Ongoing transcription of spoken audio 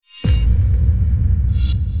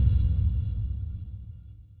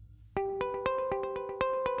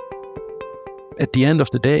at the end of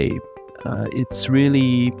the day, it's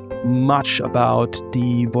really much about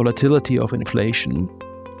the volatility of inflation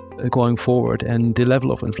going forward and the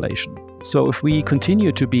level of inflation. So if we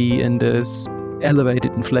continue to be in this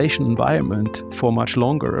elevated inflation environment for much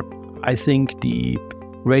longer, I think the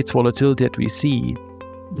rates volatility that we see,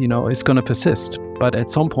 is going to persist. But at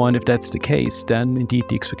some point, if that's the case, then indeed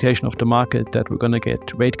the expectation of the market that we're going to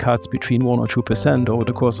get rate cuts between 1 or 2% over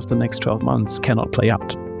the course of the next 12 months cannot play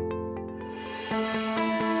out.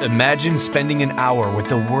 Imagine spending an hour with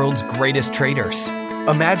the world's greatest traders.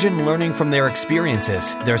 Imagine learning from their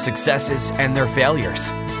experiences, their successes, and their failures.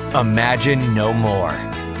 Imagine no more.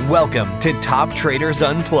 Welcome to Top Traders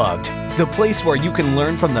Unplugged, the place where you can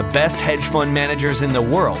learn from the best hedge fund managers in the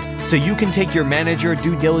world so you can take your manager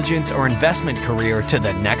due diligence or investment career to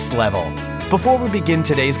the next level. Before we begin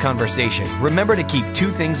today's conversation, remember to keep two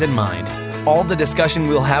things in mind. All the discussion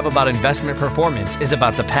we'll have about investment performance is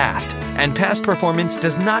about the past, and past performance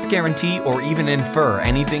does not guarantee or even infer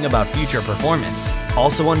anything about future performance.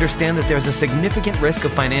 Also understand that there's a significant risk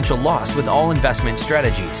of financial loss with all investment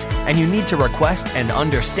strategies, and you need to request and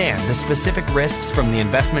understand the specific risks from the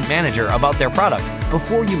investment manager about their product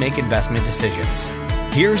before you make investment decisions.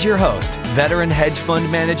 Here's your host, veteran hedge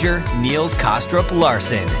fund manager Niels Kastrup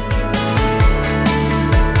Larsen.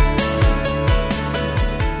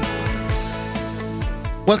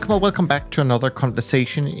 Welcome back to another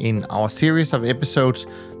conversation in our series of episodes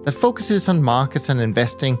that focuses on markets and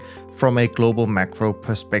investing from a global macro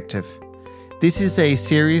perspective. This is a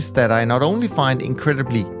series that I not only find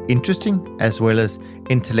incredibly interesting as well as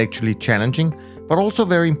intellectually challenging, but also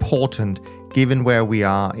very important given where we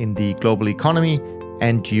are in the global economy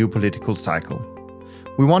and geopolitical cycle.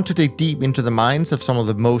 We want to dig deep into the minds of some of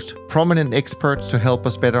the most prominent experts to help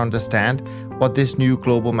us better understand what this new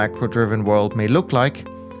global macro-driven world may look like,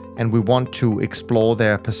 and we want to explore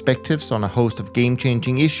their perspectives on a host of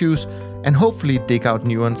game-changing issues and hopefully dig out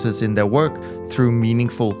nuances in their work through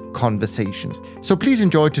meaningful conversations. So please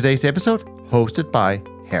enjoy today's episode, hosted by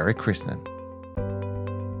Harry Krishnan.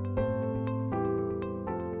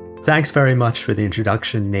 Thanks very much for the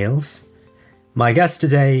introduction, Niels. My guest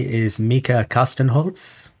today is Mika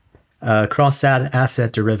Kastenholz, a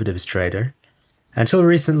cross-asset derivatives trader. Until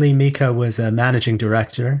recently, Mika was a managing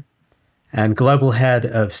director and global head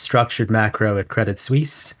of structured macro at Credit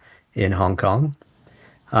Suisse in Hong Kong.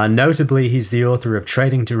 Notably, he's the author of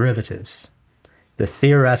Trading Derivatives, The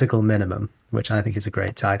Theoretical Minimum, which I think is a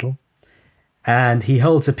great title. And he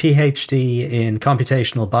holds a PhD in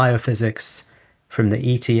computational biophysics from the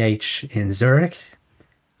ETH in Zurich.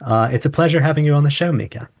 It's a pleasure having you on the show,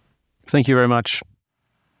 Mika. Thank you very much.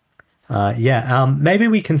 Maybe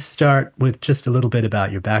we can start with just a little bit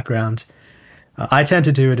about your background. I tend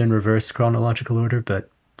to do it in reverse chronological order, but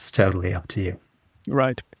it's totally up to you.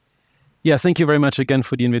 Right. Yeah, thank you very much again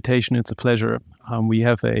for the invitation. It's a pleasure. We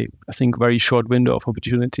have a, I think, very short window of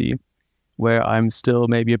opportunity where I'm still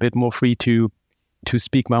maybe a bit more free to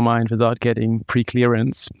speak my mind without getting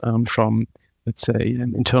pre-clearance from, let's say,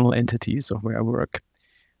 internal entities of where I work.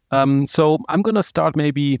 So I'm going to start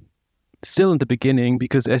maybe still in the beginning,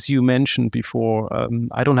 because as you mentioned before,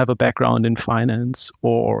 I don't have a background in finance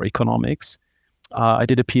or economics. I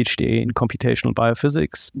did a PhD in computational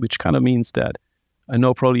biophysics, which kind of means that I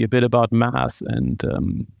know probably a bit about math and,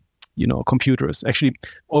 computers. Actually,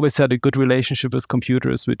 always had a good relationship with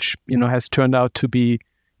computers, which, has turned out to be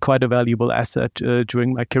quite a valuable asset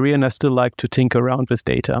during my career. And I still like to tinker around with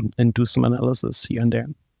data and do some analysis here and there.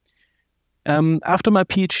 After my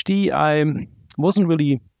PhD, I wasn't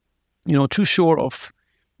really, too sure of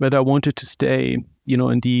whether I wanted to stay,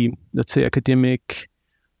 in the, let's say, academic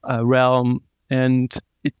realm. And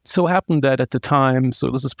it so happened that at the time, so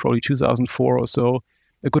this is probably 2004 or so,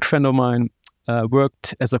 a good friend of mine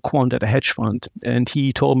worked as a quant at a hedge fund. And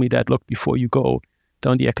he told me that, look, before you go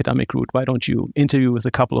down the academic route, why don't you interview with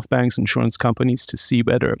a couple of banks, insurance companies to see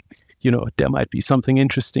whether, there might be something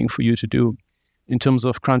interesting for you to do in terms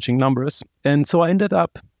of crunching numbers. And so I ended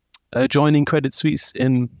up joining Credit Suisse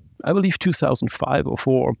in, I believe, 2005 or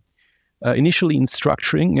 4, initially in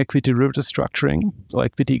structuring, equity derivative structuring, or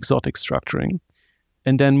equity exotic structuring,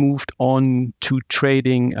 and then moved on to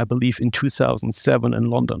trading, I believe, in 2007 in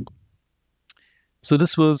London. So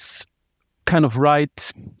this was kind of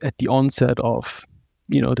right at the onset of,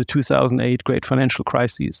 the 2008 great financial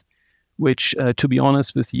crisis, which, to be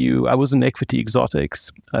honest with you, I was in equity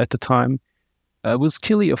exotics at the time. It was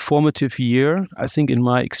clearly a formative year, I think, in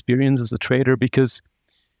my experience as a trader, because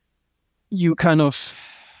you kind of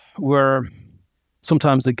were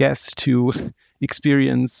sometimes a guest to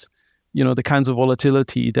experience, the kinds of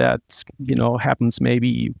volatility that, happens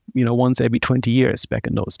maybe, once every 20 years back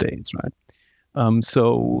in those days, right?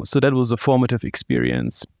 So that was a formative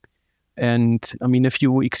experience. And I mean, if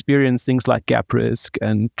you experience things like gap risk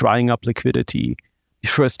and drying up liquidity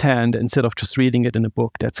firsthand instead of just reading it in a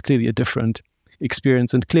book, that's clearly a different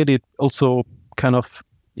experience, and clearly it also kind of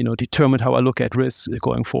determined how I look at risk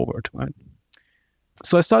going forward. Right.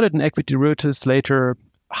 So I started in equity derivatives, later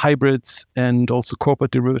hybrids, and also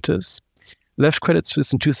corporate derivatives. Left Credit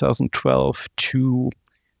Suisse in 2012 to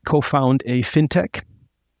co-found a fintech.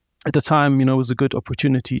 At the time, it was a good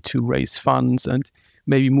opportunity to raise funds and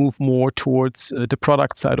maybe move more towards the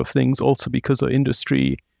product side of things, also because our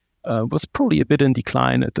industry was probably a bit in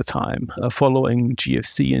decline at the time, following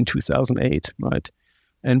GFC in 2008, right?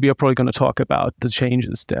 And we are probably going to talk about the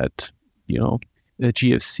changes that, the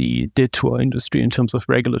GFC did to our industry in terms of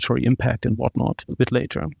regulatory impact and whatnot a bit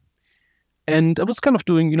later. And I was kind of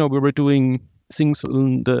doing, we were doing things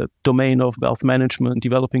in the domain of wealth management,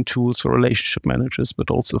 developing tools for relationship managers,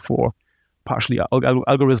 but also for partially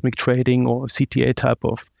algorithmic trading or CTA type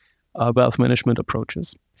of wealth management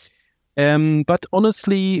approaches. But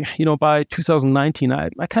honestly, by 2019,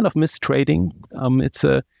 I kind of missed trading. It's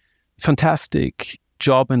a fantastic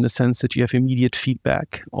job in the sense that you have immediate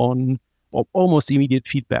feedback or almost immediate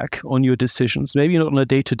feedback on your decisions, maybe not on a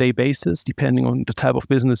day-to-day basis, depending on the type of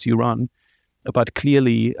business you run. But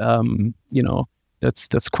clearly,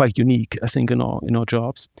 that's quite unique, I think, in our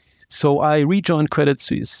jobs. So I rejoined Credit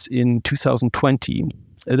Suisse in 2020,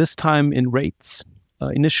 this time in rates,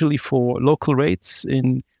 initially for local rates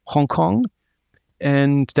in Hong Kong.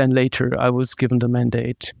 And then later I was given the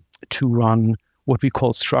mandate to run what we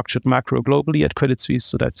call structured macro globally at Credit Suisse.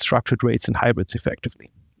 So that's structured rates and hybrids effectively.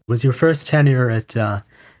 Was your first tenure at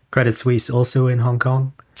Credit Suisse also in Hong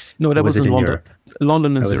Kong? No, that was in London. Europe?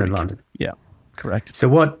 London and Zurich. Zurich. In London. Yeah, correct. So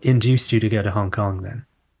what induced you to go to Hong Kong then?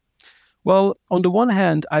 Well, on the one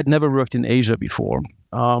hand, I'd never worked in Asia before.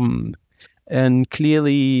 And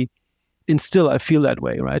clearly, and still I feel that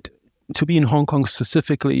way, right? To be in Hong Kong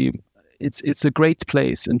specifically, it's a great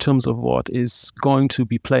place in terms of what is going to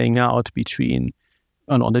be playing out between,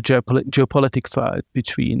 and on the geopolitics side,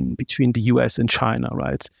 between the US and China,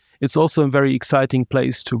 right? It's also a very exciting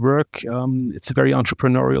place to work. It's very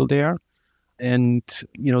entrepreneurial there. And,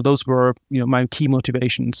 those were, my key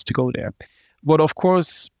motivations to go there. What, of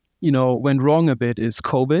course, went wrong a bit is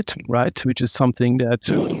COVID, right? Which is something that,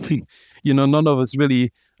 none of us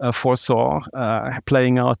really foresaw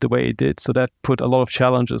playing out the way it did. So that put a lot of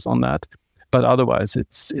challenges on that. But otherwise,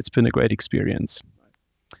 it's been a great experience.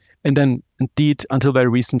 And then, indeed, until very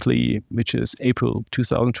recently, which is April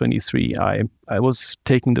 2023, I was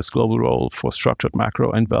taking this global role for structured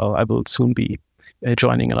macro, and I will soon be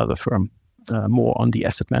joining another firm, more on the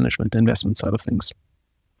asset management investment side of things.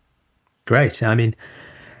 Great. I mean,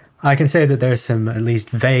 I can say that there's some at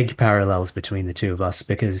least vague parallels between the two of us,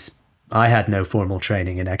 because I had no formal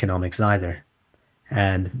training in economics either.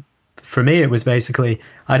 And for me, it was basically,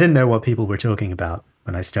 I didn't know what people were talking about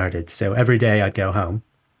when I started. So every day I'd go home.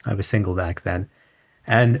 I was single back then,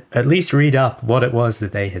 and at least read up what it was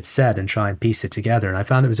that they had said and try and piece it together. And I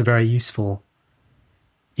found it was a very useful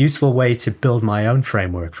way to build my own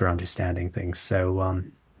framework for understanding things. So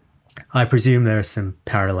I presume there are some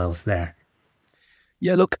parallels there.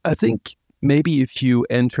 Yeah, look, I think maybe if you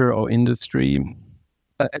enter our industry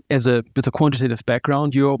with a quantitative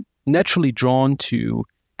background, you're naturally drawn to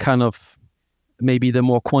kind of maybe the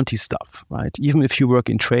more quantity stuff, right? Even if you work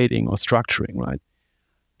in trading or structuring, right?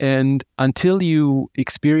 And until you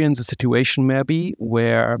experience a situation maybe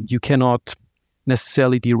where you cannot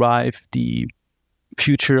necessarily derive the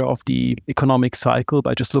future of the economic cycle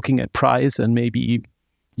by just looking at price and maybe,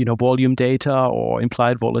 volume data or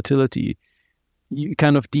implied volatility, you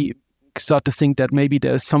kind of start to think that maybe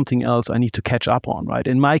there's something else I need to catch up on, right?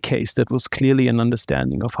 In my case, that was clearly an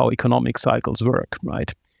understanding of how economic cycles work,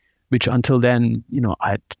 right? Which until then,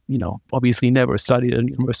 I'd, obviously never studied at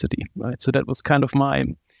university, right? So that was kind of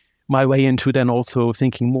my way into then also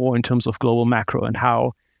thinking more in terms of global macro and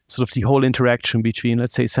how sort of the whole interaction between,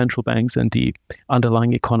 let's say, central banks and the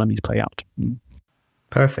underlying economies play out.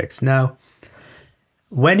 Perfect. Now,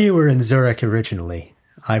 when you were in Zurich originally,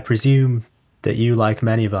 I presume that you, like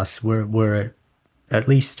many of us, were at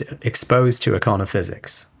least exposed to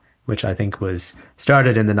econophysics, which I think was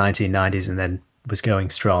started in the 1990s and then was going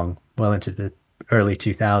strong well into the early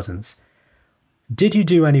 2000s. Did you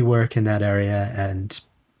do any work in that area, and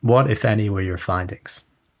what, if any, were your findings?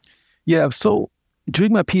 Yeah, so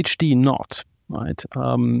during my PhD, not, right?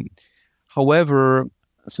 However,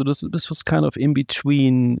 so this was kind of in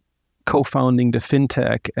between co-founding the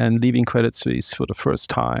fintech and leaving Credit Suisse for the first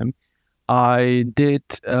time. I did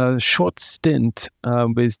a short stint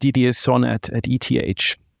with Didier Sonnet at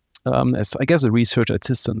ETH, as I guess a research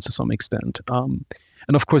assistant to some extent. And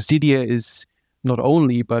of course, Didier is not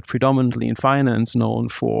only, but predominantly in finance known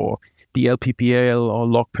for the LPPL or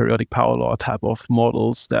log periodic power law type of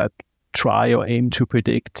models that try or aim to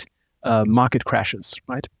predict market crashes,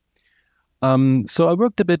 right? So I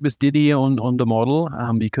worked a bit with Didier on the model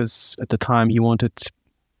because at the time he wanted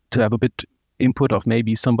to have a bit input of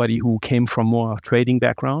maybe somebody who came from more trading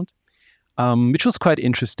background, which was quite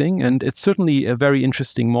interesting. And it's certainly a very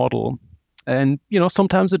interesting model. And,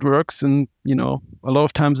 sometimes it works and, a lot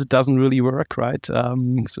of times it doesn't really work, right? But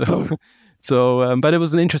it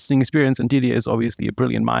was an interesting experience, and Didier is obviously a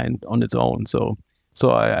brilliant mind on its own. So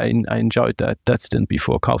I enjoyed that stint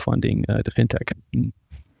before co-founding the fintech.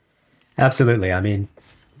 Absolutely. I mean,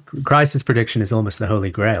 crisis prediction is almost the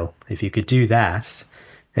holy grail. If you could do that,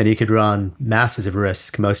 then you could run masses of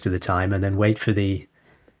risk most of the time and then wait for the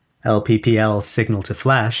LPPL signal to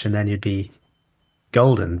flash, and then you'd be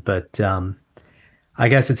golden. But I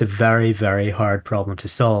guess it's a very, very hard problem to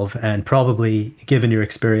solve. And probably, given your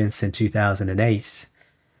experience in 2008,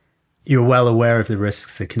 you're well aware of the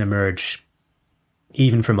risks that can emerge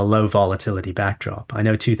even from a low volatility backdrop. I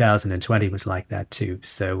know 2020 was like that too.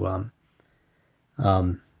 So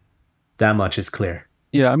that much is clear.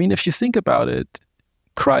 Yeah, I mean, if you think about it,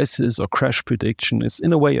 crisis or crash prediction is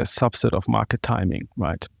in a way a subset of market timing,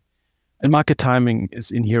 right? And market timing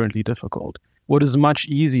is inherently difficult. What is much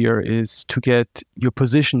easier is to get your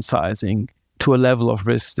position sizing to a level of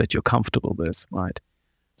risk that you're comfortable with, right?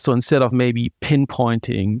 So instead of maybe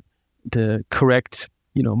pinpointing the correct,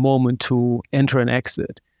 moment to enter and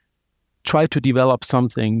exit, try to develop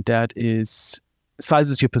something that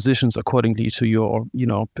sizes your positions accordingly to your,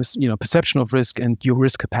 perception of risk and your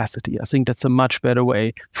risk capacity. I think that's a much better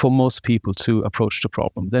way for most people to approach the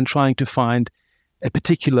problem than trying to find a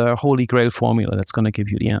particular holy grail formula that's going to give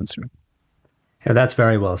you the answer. Yeah, that's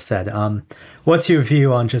very well said. What's your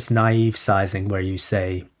view on just naive sizing, where you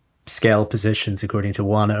say scale positions according to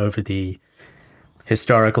 1 over the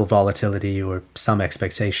historical volatility or some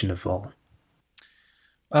expectation of vol?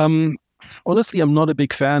 Honestly, I'm not a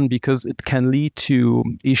big fan because it can lead to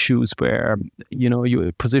issues where,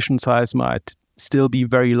 your position size might still be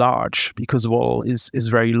very large because vol is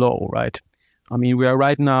very low, right? I mean, we are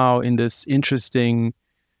right now in this interesting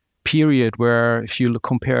period where if you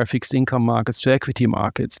compare fixed income markets to equity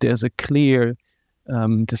markets, there's a clear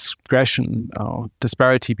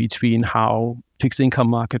disparity between how fixed income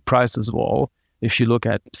market prices vol, if you look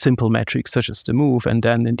at simple metrics such as the move, and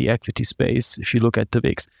then in the equity space, if you look at the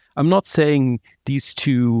VIX. I'm not saying these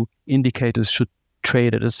two indicators should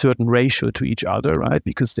trade at a certain ratio to each other, right?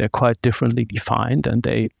 Because they're quite differently defined and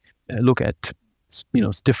they look at,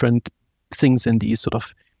 different things in the sort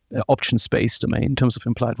of option space domain in terms of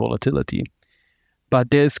implied volatility. But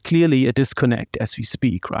there's clearly a disconnect as we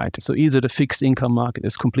speak, right? So either the fixed income market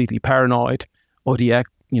is completely paranoid, or the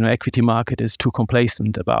equity market is too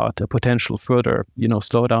complacent about a potential further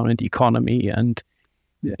slowdown in the economy and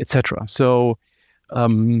etc. So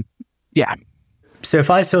yeah. So if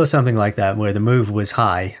I saw something like that where the move was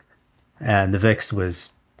high and the VIX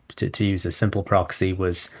was, to use a simple proxy,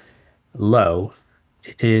 was low,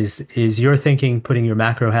 is your thinking, putting your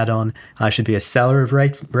macro hat on, I should be a seller of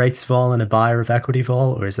rates vol and a buyer of equity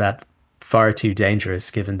vol, or is that far too dangerous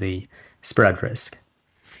given the spread risk?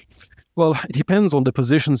 Well, it depends on the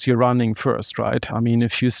positions you're running first, right? I mean,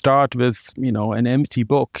 if you start with, an empty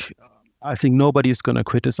book, I think nobody's going to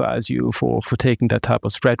criticize you for taking that type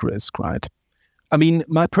of spread risk, right? I mean,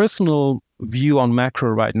 my personal view on macro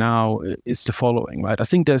right now is the following, right? I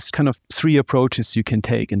think there's kind of 3 approaches you can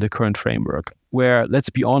take in the current framework, where, let's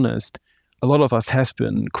be honest, a lot of us has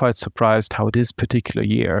been quite surprised how this particular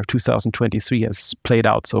year, 2023, has played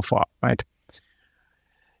out so far, right?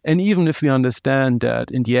 And even if we understand that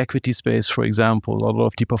in the equity space, for example, a lot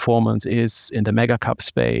of the performance is in the mega cap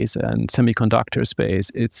space and semiconductor space,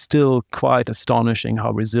 it's still quite astonishing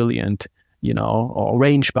how resilient, or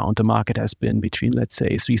range bound the market has been between, let's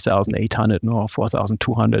say, 3,800 or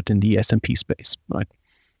 4,200 in the S&P space, right?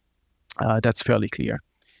 That's fairly clear.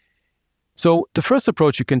 So the first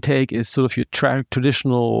approach you can take is sort of your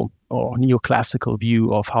traditional or neoclassical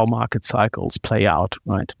view of how market cycles play out,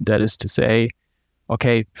 right? That is to say,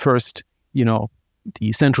 okay, first,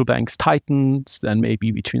 the central banks tightens, then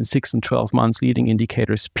maybe between 6 and 12 months leading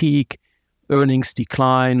indicators peak, earnings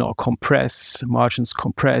decline or compress, margins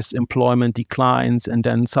compress, employment declines, and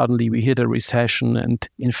then suddenly we hit a recession and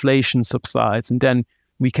inflation subsides, and then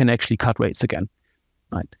we can actually cut rates again,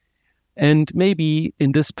 right? And maybe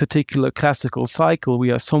in this particular classical cycle,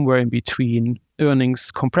 we are somewhere in between,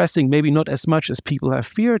 earnings compressing, maybe not as much as people have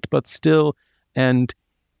feared, but still, and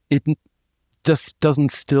it just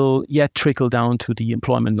doesn't still yet trickle down to the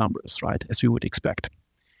employment numbers, right, as we would expect.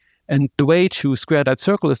 And the way to square that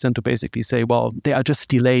circle is then to basically say, well, there are just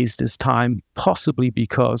delays this time, possibly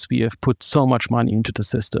because we have put so much money into the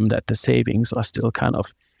system that the savings are still kind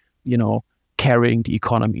of, carrying the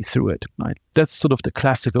economy through it, right? That's sort of the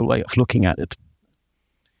classical way of looking at it.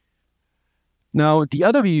 Now, the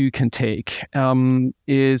other view you can take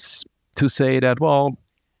is to say that, well,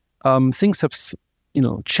 things have,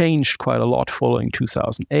 changed quite a lot following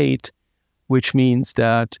 2008, which means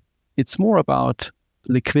that it's more about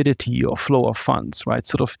liquidity or flow of funds, right?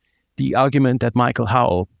 Sort of the argument that Michael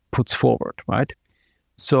Howell puts forward, right?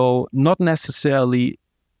 So not necessarily,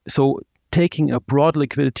 taking a broad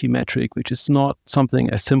liquidity metric, which is not something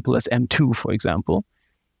as simple as M2, for example,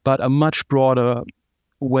 but a much broader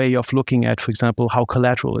way of looking at, for example, how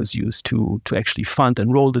collateral is used to actually fund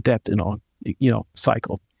and roll the debt in our,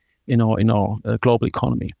 cycle, in our global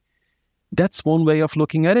economy. That's one way of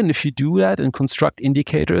looking at it. And if you do that and construct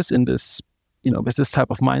indicators in this, with this type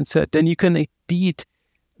of mindset, then you can indeed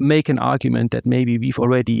make an argument that maybe we've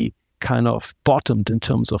already kind of bottomed in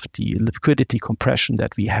terms of the liquidity compression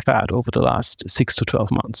that we have had over the last 6 to 12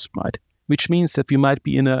 months, right? Which means that we might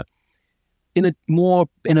be in a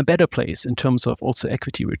better place in terms of also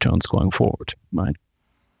equity returns going forward, right?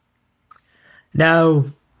 Now,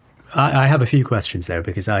 I have a few questions there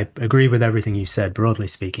because I agree with everything you said, broadly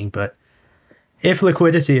speaking, but if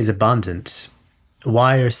liquidity is abundant,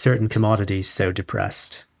 why are certain commodities so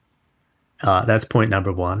depressed? That's point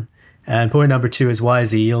number one. And point number two is, why is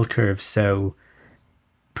the yield curve so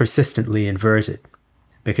persistently inverted?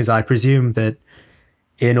 Because I presume that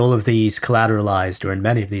in all of these collateralized, or in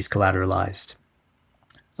many of these collateralized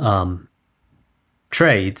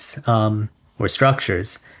trades or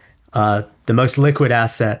structures, the most liquid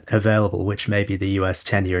asset available, which may be the US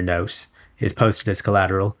 10-year note, is posted as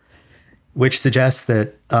collateral, which suggests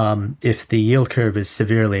that if the yield curve is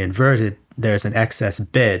severely inverted, there's an excess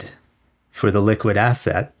bid for the liquid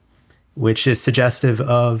asset, which is suggestive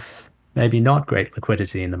of maybe not great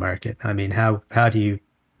liquidity in the market. I mean, how do you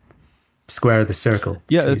square the circle?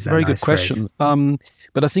 Yeah, it's a very good question.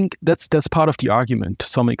 But I think that's part of the argument to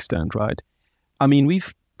some extent, right? I mean,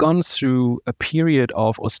 we've gone through a period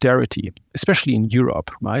of austerity, especially in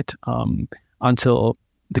Europe, right, until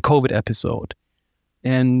the COVID episode.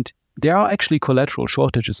 And there are actually collateral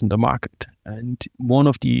shortages in the market. And one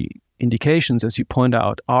of the indications, as you point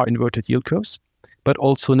out, are inverted yield curves, but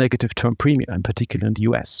also negative term premia, in particular in the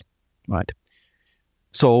US, right?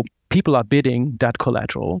 So people are bidding that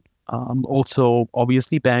collateral. Also,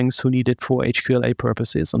 obviously, banks who need it for HQLA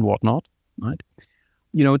purposes and whatnot, right?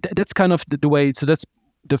 That's kind of the way. So that's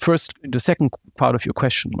the second part of your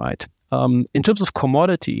question, right? In terms of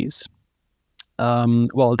commodities,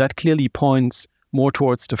 well, that clearly points more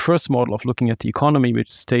towards the first model of looking at the economy,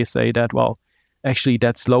 which say that, well, actually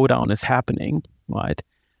that slowdown is happening, right?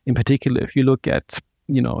 In particular, if you look at,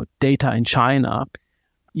 data in China,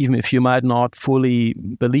 even if you might not fully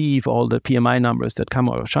believe all the PMI numbers that come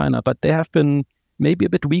out of China, but they have been maybe a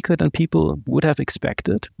bit weaker than people would have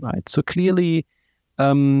expected, right? So clearly,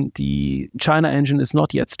 the China engine is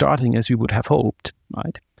not yet starting as we would have hoped,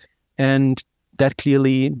 right? And that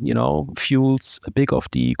clearly, fuels a big of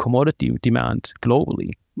the commodity demand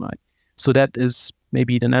globally, right? So that is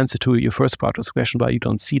maybe an answer to your first part of the question, why you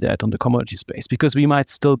don't see that on the commodity space, because we might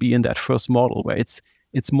still be in that first model where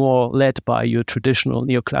it's more led by your traditional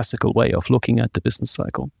neoclassical way of looking at the business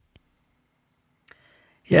cycle.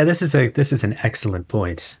 Yeah, this is an excellent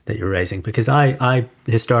point that you're raising, because I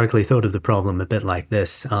historically thought of the problem a bit like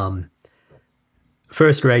this.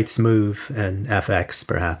 First rates move, and FX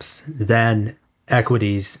perhaps, then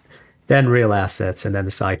equities, then real assets, and then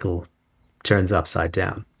the cycle turns upside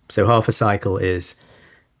down. So half a cycle is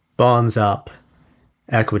bonds up,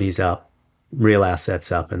 equities up, real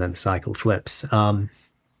assets up, and then the cycle flips.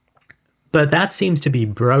 But that seems to be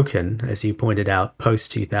broken, as you pointed out,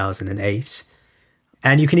 post-2008.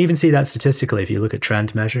 And you can even see that statistically if you look at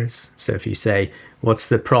trend measures. So if you say, what's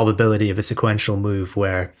the probability of a sequential move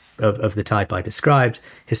where of the type I described,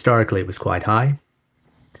 historically it was quite high.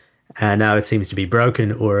 And now it seems to be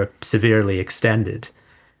broken or severely extended.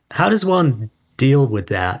 How does one deal with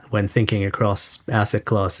that when thinking across asset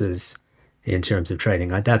classes in terms of trading?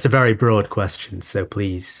 That's a very broad question, so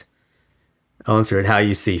please answer it how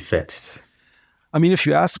you see fit. I mean, if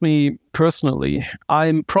you ask me personally,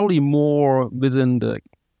 I'm probably more within the,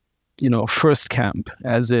 first camp,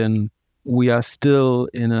 as in we are still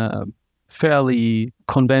in a fairly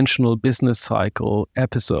conventional business cycle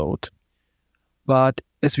episode. But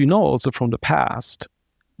as we know also from the past,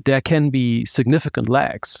 there can be significant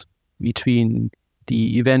lags between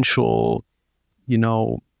the eventual,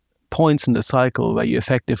 points in the cycle where you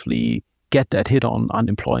effectively get that hit on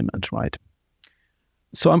unemployment, right?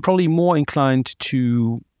 So I'm probably more inclined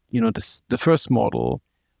to, the first model,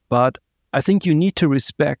 but I think you need to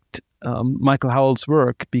respect Michael Howell's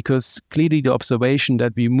work, because clearly the observation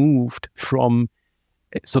that we moved from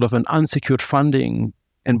sort of an unsecured funding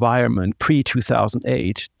environment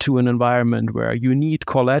pre-2008 to an environment where you need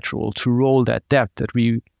collateral to roll that debt that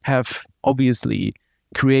we have obviously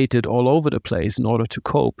created all over the place in order to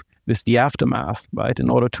cope with the aftermath, right? In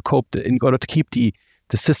order to keep the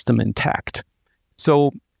system intact.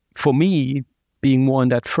 So for me, being more in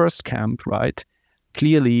that first camp, right?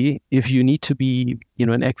 Clearly, if you need to be,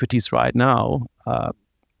 in equities right now,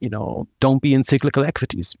 don't be in cyclical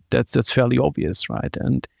equities. That's fairly obvious, right?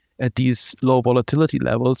 And at these low volatility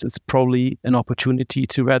levels, it's probably an opportunity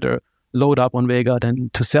to rather load up on Vega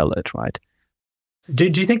than to sell it, right? Do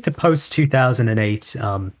you think the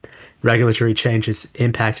post-2008 regulatory changes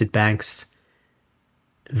impacted banks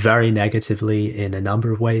very negatively in a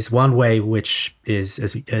number of ways? One way, which is,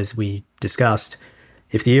 as we discussed,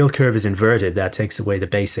 if the yield curve is inverted, that takes away the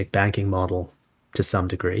basic banking model to some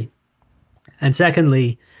degree. And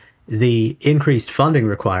secondly, the increased funding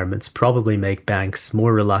requirements probably make banks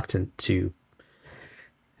more reluctant to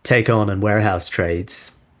take on and warehouse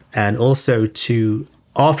trades, and also to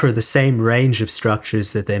offer the same range of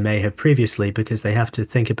structures that they may have previously, because they have to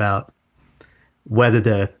think about whether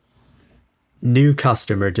the new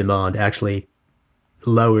customer demand actually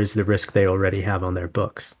lowers the risk they already have on their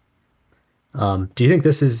books. Do you think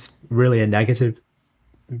this is really a negative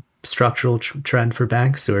structural trend for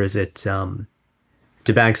banks, or is it,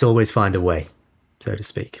 do banks always find a way, so to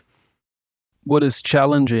speak? What is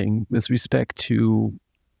challenging with respect to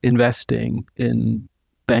investing in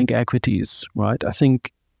bank equities, right? I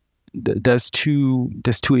think there's two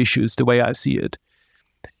issues, the way I see it.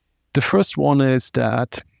 The first one is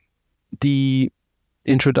that the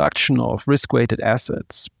introduction of risk-weighted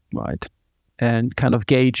assets, right, and kind of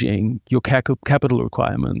gauging your capital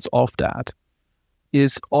requirements of that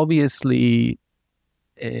is obviously,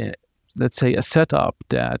 let's say, a setup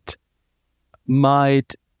that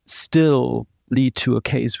might still lead to a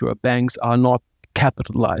case where banks are not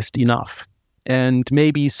capitalized enough. And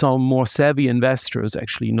maybe some more savvy investors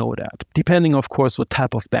actually know that, depending, of course, what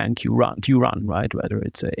type of bank you run, right? Whether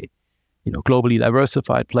it's a globally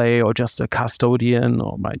diversified play or just a custodian,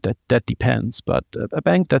 or right, that depends. But a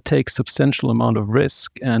bank that takes substantial amount of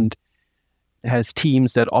risk and has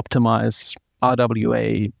teams that optimize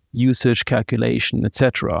RWA usage calculation,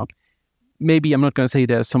 etc. Maybe I'm not going to say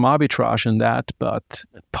there's some arbitrage in that, but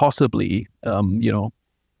possibly,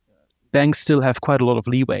 banks still have quite a lot of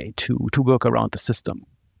leeway to work around the system.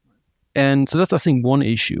 And so that's, I think, one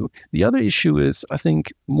issue. The other issue is, I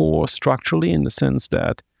think, more structurally, in the sense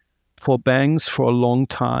that for banks for a long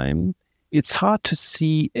time, it's hard to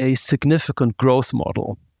see a significant growth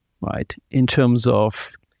model, right, in terms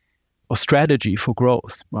of a strategy for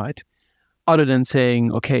growth, right? Other than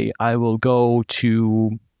saying, okay, I will go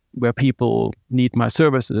to where people need my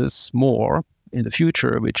services more in the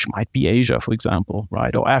future, which might be Asia, for example,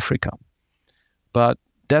 right, or Africa. But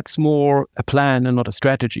that's more a plan and not a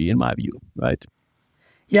strategy, in my view, right?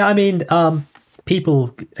 Yeah, I mean,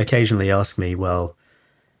 people occasionally ask me, well,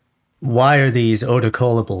 why are these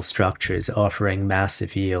autocallable structures offering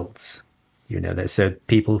massive yields? So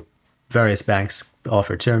various banks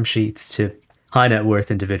offer term sheets to high net worth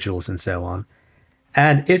individuals and so on.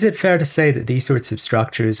 And is it fair to say that these sorts of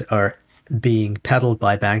structures are being peddled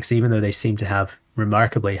by banks, even though they seem to have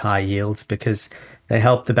remarkably high yields, because they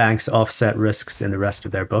help the banks offset risks in the rest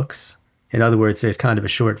of their books? In other words, there's kind of a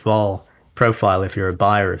short vol profile if you're a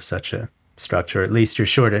buyer of such a structure. At least you're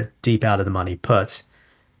short a deep out of the money put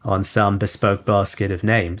on some bespoke basket of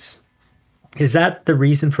names. Is that the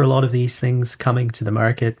reason for a lot of these things coming to the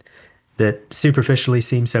market, that superficially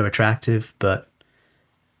seem so attractive, but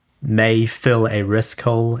may fill a risk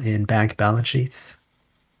hole in bank balance sheets?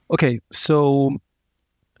 Okay, so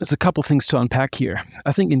there's a couple things to unpack here.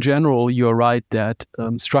 I think in general, you're right that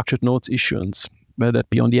structured notes issuance, whether that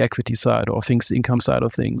be on the equity side or fixed income side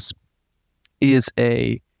of things, is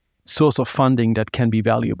a source of funding that can be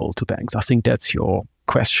valuable to banks. I think that's your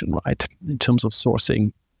question, right? In terms of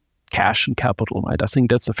sourcing cash and capital, right? I think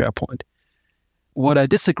that's a fair point. What I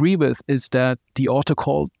disagree with is that the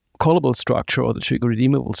auto-callable structure or the trigger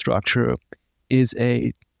redeemable structure is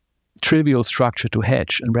a trivial structure to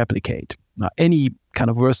hedge and replicate. Now, any kind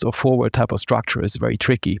of worst or forward type of structure is very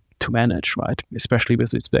tricky to manage, right? Especially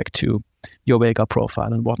with respect to your Vega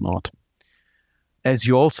profile and whatnot. As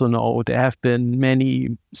you also know, there have been many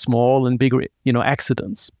small and bigger,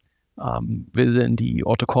 accidents. within the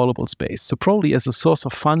autocallable space. So probably as a source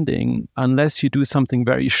of funding, unless you do something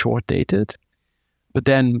very short dated, but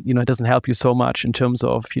then, it doesn't help you so much in terms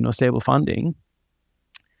of, stable funding,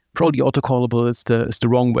 probably autocallable is the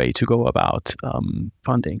wrong way to go about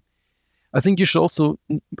funding. I think you should also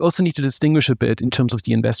need to distinguish a bit in terms of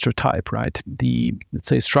the investor type, right? The, let's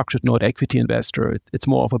say, structured note equity investor, it's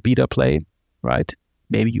more of a beta play, right?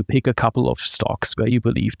 Maybe you pick a couple of stocks where you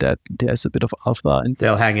believe that there's a bit of alpha, and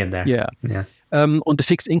they'll hang in there. Yeah. On the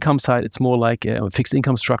fixed income side, it's more like fixed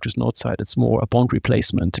income structured note side. It's more a bond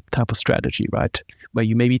replacement type of strategy, right? Where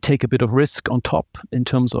you maybe take a bit of risk on top in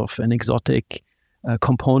terms of an exotic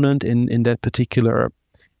component in that particular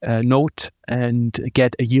note, and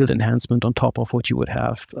get a yield enhancement on top of what you would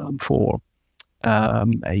have for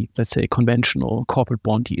a, let's say, conventional corporate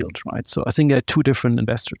bond yield, right? So I think there are two different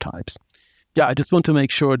investor types. Yeah, I just want to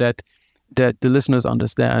make sure that the listeners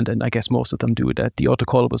understand, and I guess most of them do, that the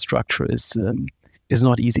autocallable structure is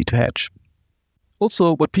not easy to hedge.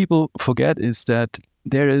 Also, what people forget is that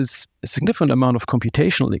there is a significant amount of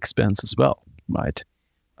computational expense as well, right?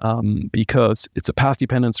 Because it's a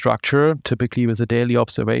path-dependent structure, typically with a daily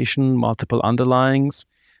observation, multiple underlyings.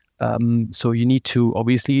 So you need to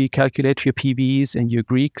obviously calculate your PVs and your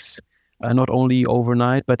Greeks, not only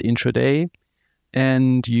overnight, but intraday.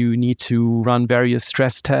 And you need to run various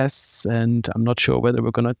stress tests. And I'm not sure whether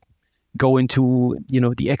we're going to go into,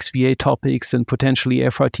 the XVA topics and potentially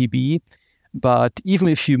FRTB. But even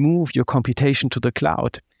if you move your computation to the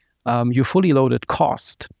cloud, your fully loaded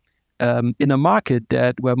cost in a market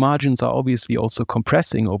where margins are obviously also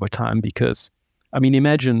compressing over time, because,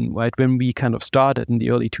 imagine, right, when we kind of started in the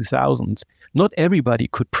early 2000s, not everybody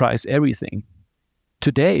could price everything.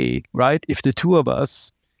 Today, right, if the two of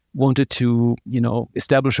us wanted to,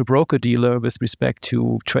 establish a broker-dealer with respect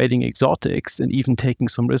to trading exotics and even taking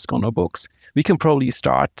some risk on our books, we can probably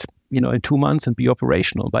start, in 2 months and be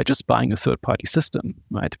operational by just buying a third-party system,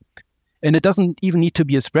 right? And it doesn't even need to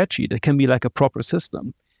be a spreadsheet. It can be like a proper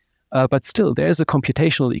system. But still, there's a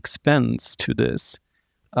computational expense to this.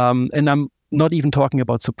 And I'm not even talking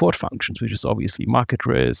about support functions, which is obviously market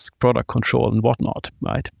risk, product control, and whatnot,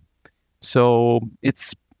 right? So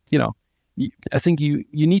it's, I think you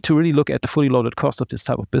need to really look at the fully loaded cost of this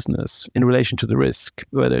type of business in relation to the risk,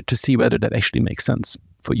 to see whether that actually makes sense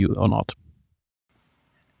for you or not.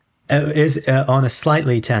 On a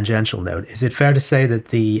slightly tangential note, is it fair to say that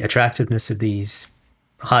the attractiveness of these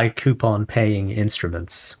high coupon paying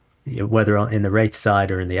instruments, whether in the rate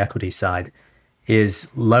side or in the equity side,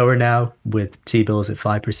 is lower now with T-bills at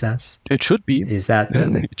 5%? It should be. Is that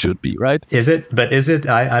it should be, right? Is it? But is it?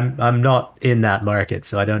 I'm not in that market,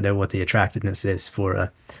 so I don't know what the attractiveness is for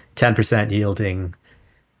a 10% yielding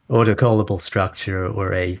autocallable structure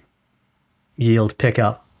or a yield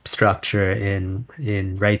pickup structure in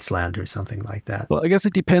Ratesland or something like that. Well, I guess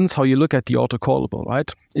it depends how you look at the autocallable,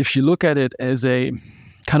 right? If you look at it as a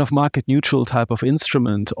kind of market neutral type of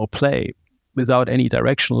instrument or play without any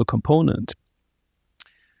directional component,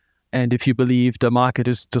 and if you believe the market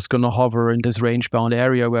is just going to hover in this range-bound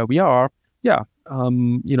area where we are,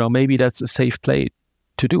 maybe that's a safe play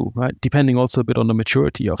to do, right? Depending also a bit on the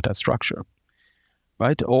maturity of that structure,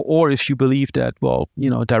 right? Or if you believe that,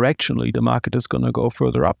 directionally the market is going to go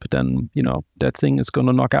further up, then, that thing is going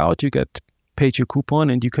to knock out, you get paid your coupon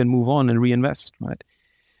and you can move on and reinvest, right?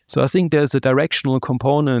 So I think there's a directional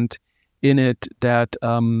component in it that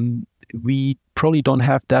we probably don't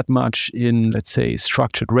have that much in, let's say,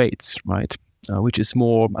 structured rates, right? Which is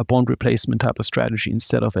more a bond replacement type of strategy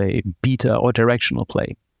instead of a beta or directional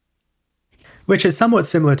play. Which is somewhat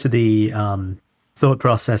similar to the thought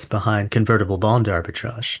process behind convertible bond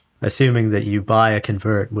arbitrage. Assuming that you buy a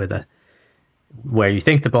convert where you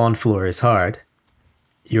think the bond floor is hard,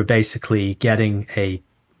 you're basically getting a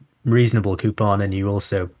reasonable coupon and you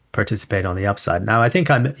also participate on the upside. Now, I think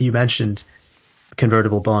you mentioned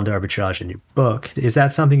convertible bond arbitrage in your book. Is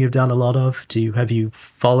that something you've done a lot of? Have you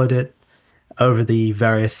followed it over the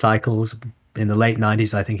various cycles? In the late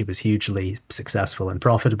 90s, I think it was hugely successful and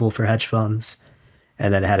profitable for hedge funds.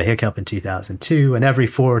 And then it had a hiccup in 2002. And every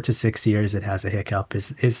 4 to 6 years, it has a hiccup.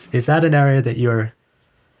 Is that an area that you're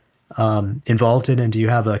involved in? And do you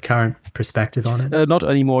have a current perspective on it? Not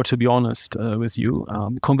anymore, to be honest with you.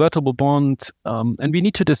 Convertible bonds, and we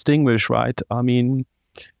need to distinguish, right?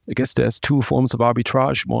 I guess there's two forms of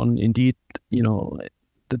arbitrage. One, indeed,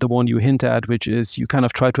 the one you hint at, which is you kind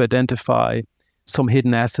of try to identify some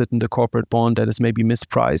hidden asset in the corporate bond that is maybe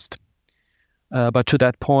mispriced. But to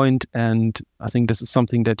that point, and I think this is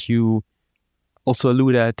something that you also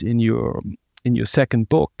allude at in your second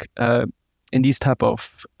book, in these type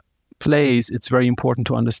of plays, it's very important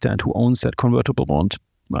to understand who owns that convertible bond.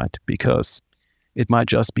 right? Because it might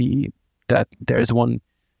just be that there is one,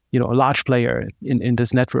 a large player in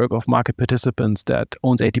this network of market participants that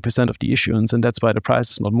owns 80% of the issuance, and that's why the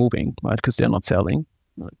price is not moving, right? Because they're not selling.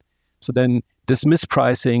 Right? So then this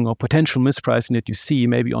mispricing or potential mispricing that you see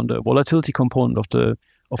maybe on the volatility component of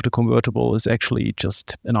the convertible is actually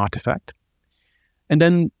just an artifact. And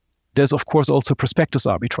then there's, of course, also prospectus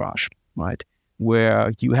arbitrage, right?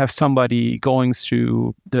 Where you have somebody going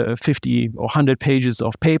through the 50 or 100 pages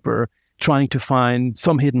of paper trying to find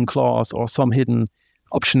some hidden clause or some hidden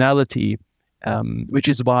optionality, which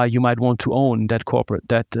is why you might want to own that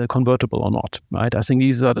convertible or not, right? I think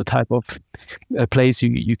these are the type of plays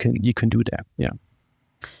you can do there. Yeah.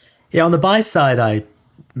 Yeah. On the buy side,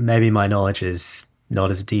 maybe my knowledge is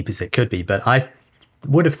not as deep as it could be, but I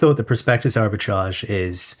would have thought the prospectus arbitrage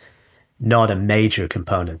is not a major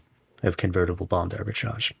component of convertible bond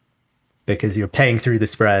arbitrage, because you're paying through the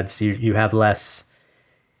spreads. You have less.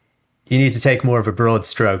 You need to take more of a broad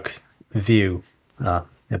stroke view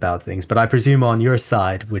about things. But I presume on your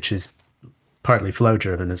side, which is partly flow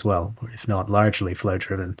driven as well, or if not largely flow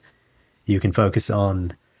driven, you can focus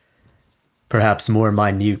on perhaps more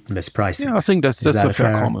minute mispricing. Yeah, I think that's a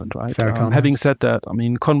fair comment, right? Having said that, I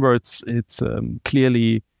mean, converts, it's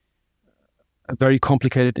clearly a very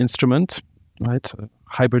complicated instrument, right?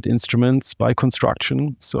 Hybrid instruments by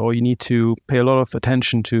construction. So you need to pay a lot of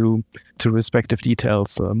attention to respective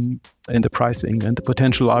details in the pricing and the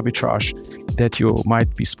potential arbitrage that you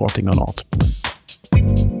might be spotting or not.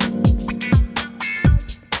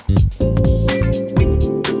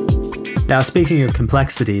 Now, speaking of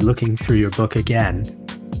complexity, looking through your book again,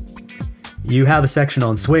 you have a section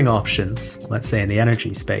on swing options, let's say in the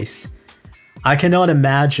energy space. I cannot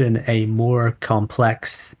imagine a more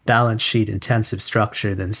complex balance sheet intensive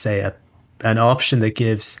structure than, say, an option that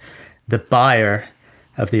gives the buyer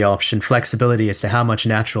of the option flexibility as to how much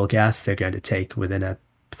natural gas they're going to take within a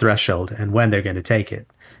threshold and when they're going to take it.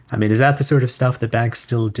 I mean, is that the sort of stuff that banks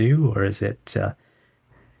still do, or is it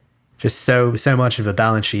just so much of a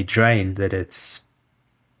balance sheet drain that it's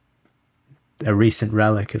a recent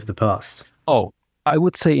relic of the past? Oh, I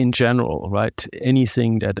would say in general, right?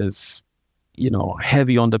 Anything that is,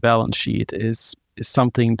 heavy on the balance sheet is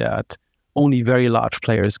something that only very large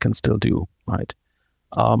players can still do, right?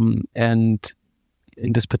 And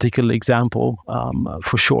in this particular example,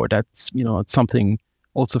 for sure, that's, it's something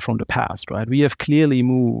also from the past, right? We have clearly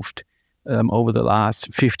moved over the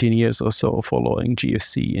last 15 years or so following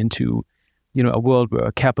GFC into, a world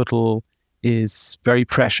where capital is very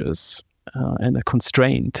precious and a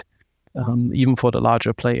constraint, even for the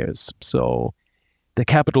larger players. So the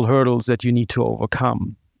capital hurdles that you need to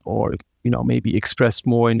overcome, or, maybe expressed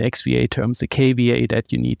more in XVA terms, the KVA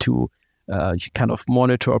that you need to kind of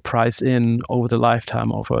monitor or price in over the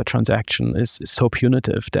lifetime of a transaction is so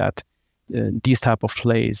punitive that these type of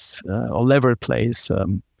plays or levered plays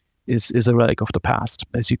is a relic of the past,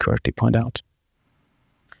 as you correctly point out.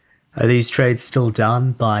 Are these trades still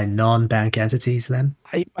done by non-bank entities then?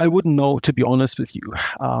 I wouldn't know, to be honest with you.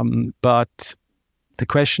 But the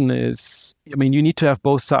question is, you need to have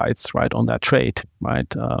both sides, right, on that trade, right?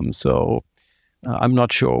 So I'm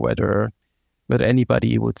not sure whether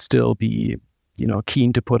anybody would still be,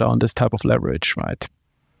 keen to put on this type of leverage, right?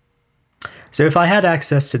 So if I had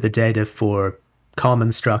access to the data for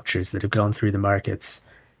common structures that have gone through the markets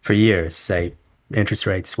for years, say interest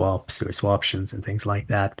rate swaps or swaptions and things like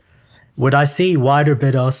that, would I see wider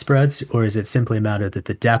bid-ask spreads, or is it simply a matter that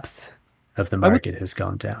the depth of the market has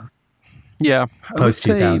gone down? Yeah, post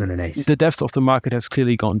 2008, the depth of the market has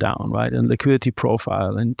clearly gone down, right? And liquidity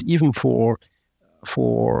profile, and even for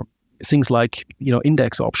things like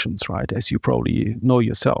index options, right? As you probably know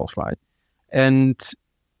yourself, right? And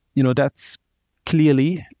that's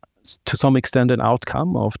clearly to some extent an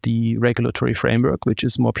outcome of the regulatory framework, which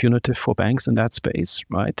is more punitive for banks in that space,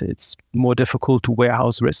 right? It's more difficult to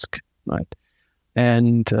warehouse risk, right?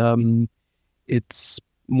 And it's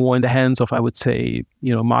more in the hands of, I would say,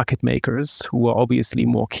 market makers who are obviously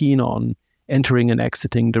more keen on entering and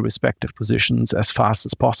exiting the respective positions as fast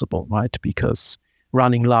as possible, right? Because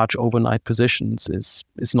running large overnight positions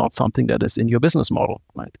is not something that is in your business model,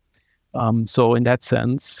 right? So in that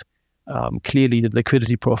sense, clearly the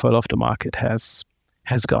liquidity profile of the market has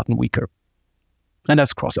gotten weaker, and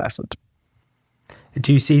that's cross-asset.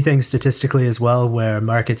 Do you see things statistically as well where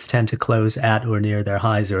markets tend to close at or near their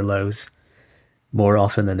highs or lows more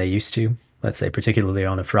often than they used to? Let's say particularly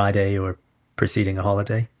on a Friday or preceding a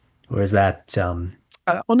holiday? Or is that...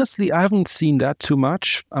 Honestly, I haven't seen that too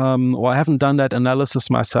much, or I haven't done that analysis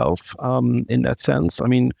myself in that sense.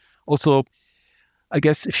 Also, I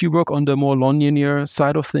guess if you work on the more non-linear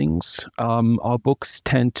side of things, our books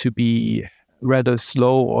tend to be rather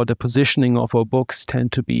slow, or the positioning of our books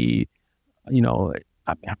tend to be,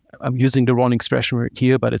 I'm using the wrong expression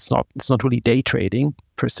here, but it's not really day trading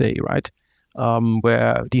per se, right?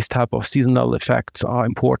 Where these type of seasonal effects are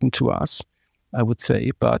important to us, I would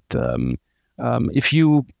say. But if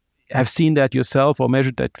you have seen that yourself or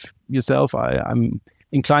measured that yourself, I'm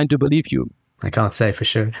inclined to believe you. I can't say for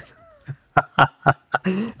sure.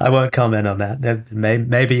 I won't comment on that.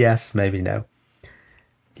 Maybe yes, maybe no.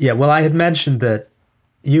 Yeah, well, you had mentioned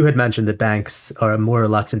that banks are more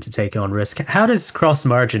reluctant to take on risk. How does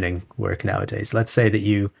cross-margining work nowadays? Let's say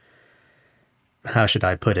that how should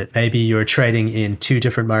I put it? Maybe you're trading in two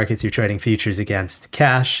different markets. You're trading futures against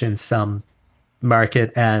cash in some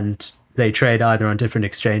market, and they trade either on different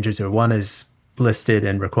exchanges, or one is listed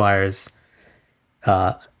and requires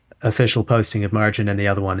official posting of margin and the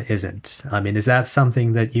other one isn't. I mean, is that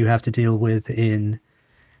something that you have to deal with in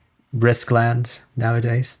risk land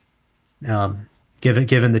nowadays,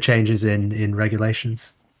 given the changes in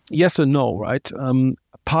regulations? Yes and no, right?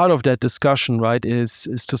 Part of that discussion, right, is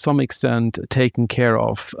to some extent taken care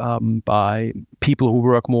of by people who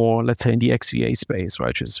work more, let's say, in the XVA space,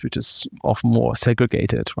 right, which is often more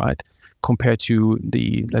segregated, right, compared to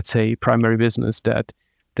the, let's say, primary business that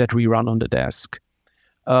we run on the desk.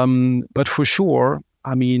 But for sure,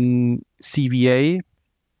 I mean, CVA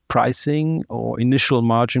pricing or initial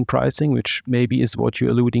margin pricing, which maybe is what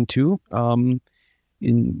you're alluding to,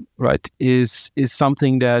 is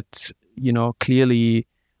something that, clearly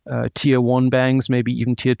tier one banks, maybe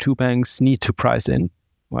even tier two banks need to price in,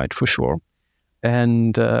 right, for sure.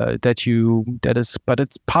 And but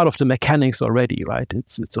it's part of the mechanics already, right?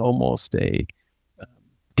 It's almost a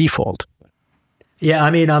default. Yeah,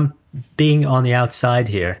 I mean, I'm being on the outside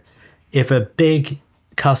here. If a big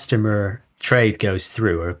customer trade goes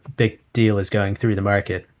through, or a big deal is going through the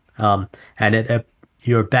market, and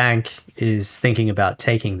your bank is thinking about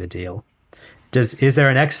taking the deal, is there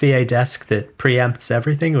an XVA desk that preempts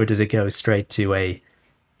everything, or does it go straight to a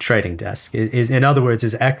trading desk? In other words,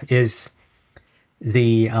 is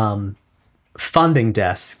the funding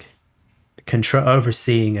desk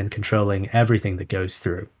overseeing and controlling everything that goes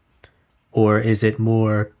through? Or is it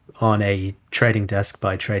more on a trading desk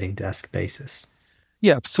by trading desk basis?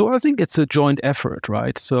 Yeah, so I think it's a joint effort,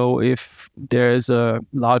 right? So if there's a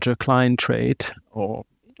larger client trade, or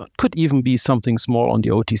it could even be something small on the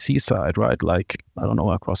OTC side, right? Like, I don't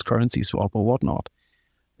know, a cross-currency swap or whatnot,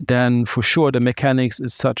 then for sure the mechanics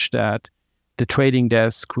is such that the trading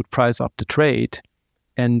desk could price up the trade,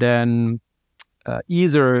 and then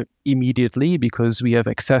either immediately, because we have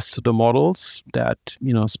access to the models that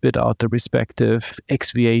spit out the respective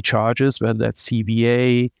XVA charges, whether that's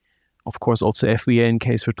CVA, of course also FVA in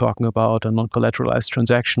case we're talking about a non-collateralized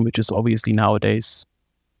transaction, which is obviously nowadays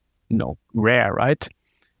rare, right?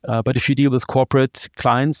 But if you deal with corporate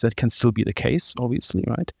clients, that can still be the case, obviously,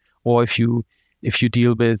 right? Or if you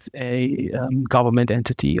deal with a government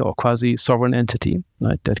entity or quasi-sovereign entity,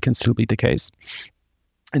 right, that can still be the case.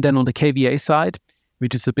 And then on the KVA side,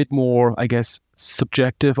 which is a bit more, I guess,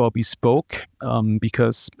 subjective or bespoke,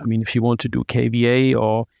 because, I mean, if you want to do KVA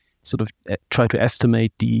or sort of try to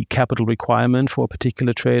estimate the capital requirement for a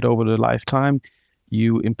particular trade over the lifetime,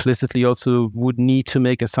 you implicitly also would need to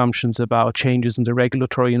make assumptions about changes in the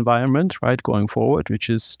regulatory environment, right, going forward, which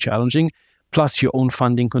is challenging, plus your own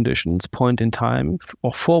funding conditions point in time,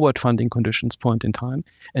 or forward funding conditions point in time.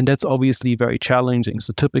 And that's obviously very challenging.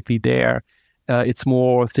 So typically there, it's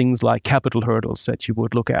more things like capital hurdles that you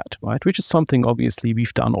would look at, right? Which is something obviously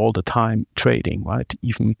we've done all the time trading, right?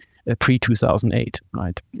 Even pre-2008,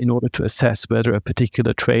 right? In order to assess whether a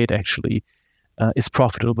particular trade actually is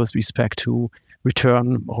profitable with respect to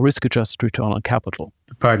return or risk-adjusted return on capital.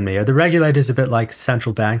 Pardon me, are the regulators a bit like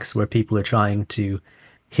central banks, where people are trying to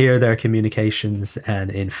hear their communications and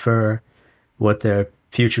infer what their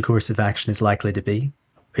future course of action is likely to be?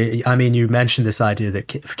 I mean, you mentioned this idea that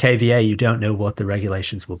for KVA, you don't know what the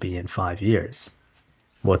regulations will be in 5 years,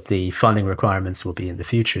 what the funding requirements will be in the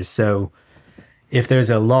future. So if there's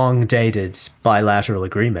a long-dated bilateral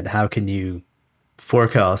agreement, how can you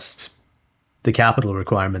forecast the capital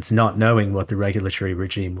requirements not knowing what the regulatory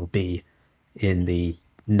regime will be in the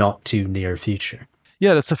not too near future?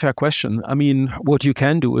 Yeah, that's a fair question. I mean, what you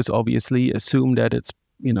can do is obviously assume that it's,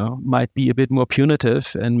 might be a bit more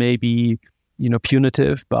punitive, and maybe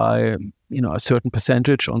punitive by, a certain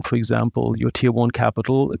percentage on, for example, your tier one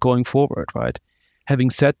capital going forward, right?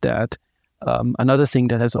 Having said that, another thing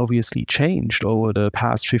that has obviously changed over the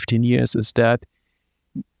past 15 years is that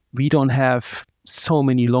we don't have so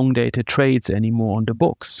many long-dated trades anymore on the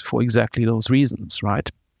books for exactly those reasons, right?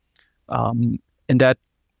 And that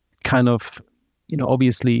kind of,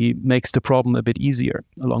 obviously makes the problem a bit easier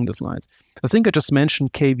along those lines. I think I just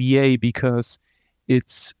mentioned KVA because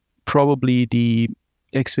it's probably the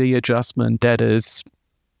XVA adjustment that is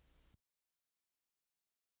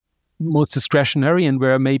most discretionary and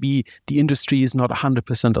where maybe the industry is not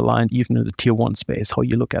 100% aligned, even in the tier one space, how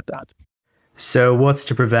you look at that. So what's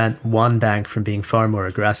to prevent one bank from being far more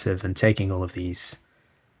aggressive and taking all of these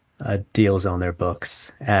deals on their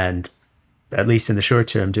books and, at least in the short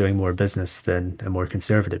term, doing more business than a more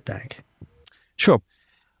conservative bank? Sure.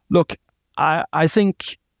 Look, I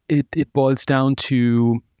think it boils down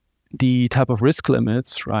to the type of risk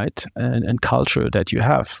limits, right, and culture that you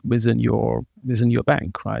have within your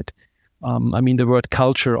bank, right? The word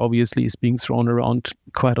culture obviously is being thrown around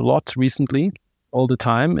quite a lot recently, all the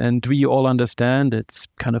time, and we all understand it's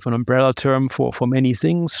kind of an umbrella term for many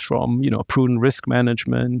things, from prudent risk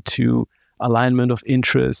management to alignment of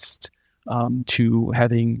interest, to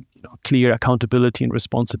having clear accountability and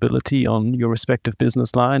responsibility on your respective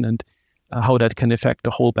business line, and how that can affect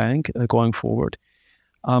the whole bank going forward.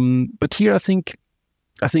 But here, I think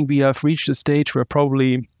we have reached a stage where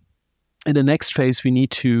probably in the next phase we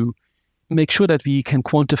need to make sure that we can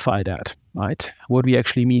quantify that, right? What we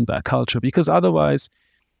actually mean by culture, because otherwise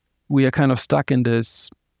we are kind of stuck in this.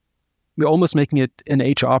 We're almost making it an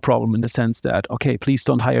HR problem in the sense that, okay, please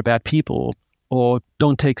don't hire bad people or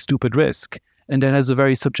don't take stupid risk. And that has a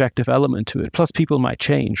very subjective element to it. Plus, people might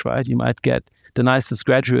change, right? You might get the nicest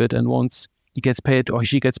graduate, and once he gets paid or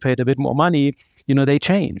she gets paid a bit more money, they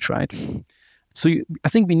change, right? So I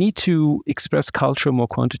think we need to express culture more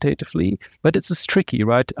quantitatively, but it's just tricky,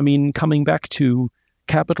 right? Coming back to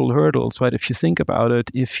capital hurdles, right? If you think about it,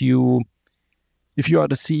 if you are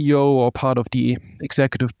the CEO or part of the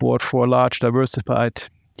executive board for a large, diversified,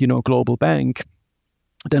 global bank,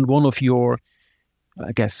 then one of your,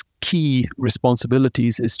 I guess, key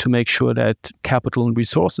responsibilities is to make sure that capital and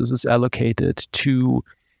resources is allocated to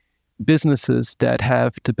businesses that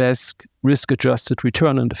have the best risk-adjusted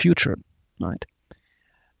return in the future, right?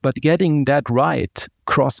 But getting that right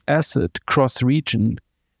cross-asset, cross-region,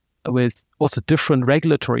 with also different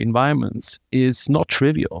regulatory environments is not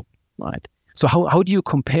trivial, right? So how do you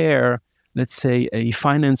compare, let's say, a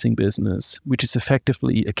financing business, which is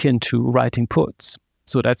effectively akin to writing puts,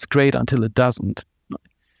 so that's great until it doesn't,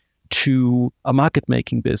 to a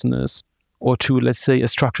market-making business or to, let's say, a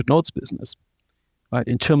structured notes business, right?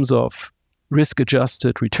 In terms of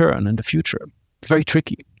risk-adjusted return in the future, it's very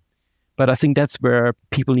tricky. But I think that's where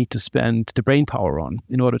people need to spend the brain power on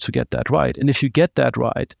in order to get that right. And if you get that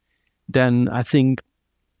right, then I think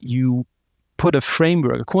you put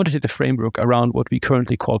a quantitative framework around what we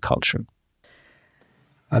currently call culture.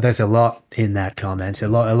 There's a lot in that comment, a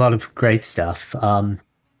lot of great stuff.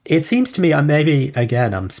 It seems to me, maybe,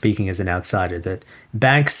 again, I'm speaking as an outsider, that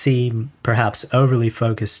banks seem perhaps overly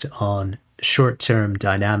focused on short-term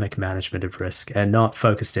dynamic management of risk and not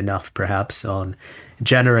focused enough, perhaps, on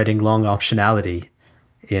generating long optionality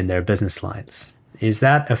in their business lines. Is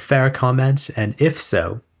that a fair comment? And if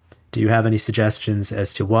so, do you have any suggestions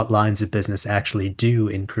as to what lines of business actually do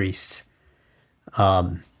increase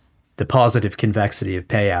the positive convexity of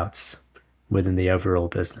payouts within the overall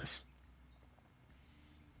business?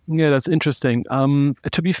 Yeah, that's interesting.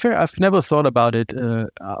 To be fair, I've never thought about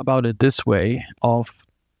it this way, of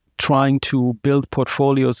trying to build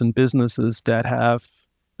portfolios and businesses that have,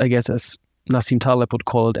 I guess, as Nassim Taleb would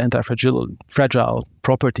call it, fragile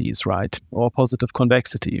properties, right? Or positive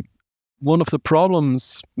convexity. One of the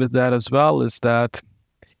problems with that as well is that,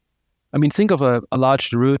 think of a large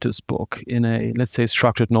derivatives book in a, let's say,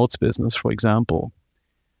 structured notes business, for example.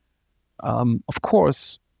 Of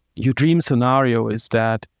course, your dream scenario is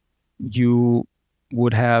that you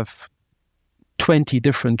would have 20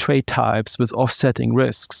 different trade types with offsetting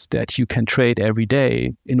risks that you can trade every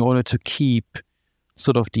day in order to keep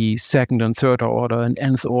sort of the second and third order and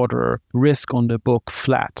nth order risk on the book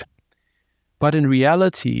flat. But in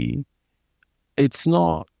reality, it's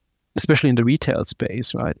not, especially in the retail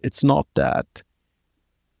space, right? It's not that,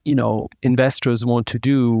 investors want to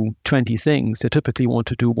do 20 things. They typically want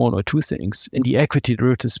to do one or two things. In the equity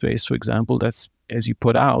derivative space, for example, that's, as you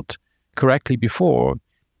put out correctly before,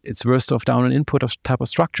 it's worst off down and input of type of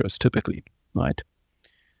structures typically, right?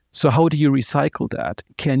 So how do you recycle that?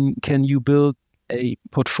 Can you build a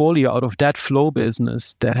portfolio out of that flow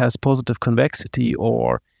business that has positive convexity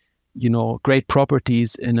or, great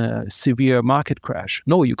properties in a severe market crash?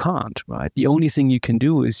 No, you can't, right? The only thing you can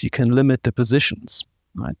do is you can limit the positions,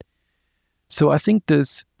 right? So I think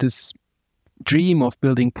this dream of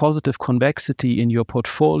building positive convexity in your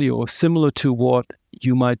portfolio, similar to what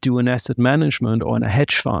you might do in asset management or in a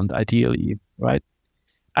hedge fund, ideally, right?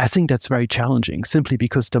 I think that's very challenging, simply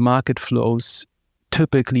because the market flows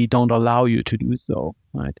typically don't allow you to do so,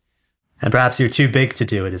 right? And perhaps you're too big to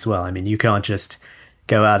do it as well. I mean, you can't just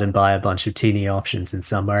go out and buy a bunch of teeny options in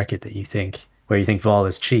some market that you think where you think vol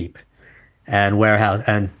is cheap and warehouse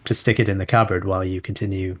and to stick it in the cupboard while you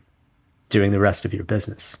continue doing the rest of your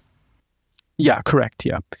business. Yeah, correct.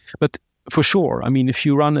 Yeah. But for sure, I mean, if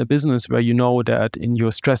you run a business where you know that in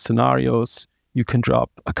your stress scenarios, you can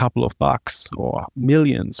drop a couple of bucks or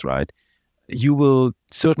millions, right? You will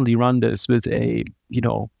certainly run this with a,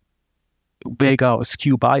 bigger or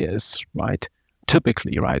skew bias, right?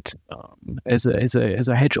 Typically, right? As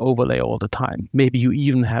a hedge overlay all the time. Maybe you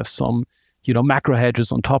even have some, macro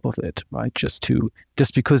hedges on top of it, right? Just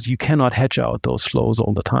because you cannot hedge out those flows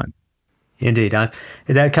all the time. Indeed.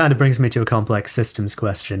 That kind of brings me to a complex systems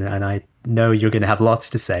question, and I know you're going to have lots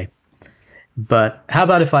to say. But how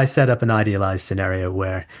about if I set up an idealized scenario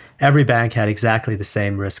where every bank had exactly the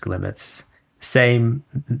same risk limits, same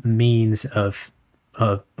means of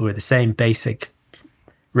or the same basic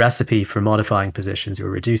recipe for modifying positions or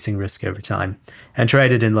reducing risk over time, and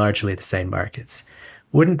traded in largely the same markets?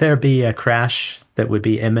 Wouldn't there be a crash that would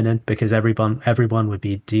be imminent because everyone would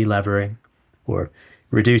be delevering or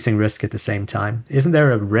reducing risk at the same time? Isn't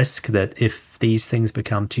there a risk that if these things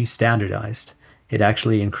become too standardized, it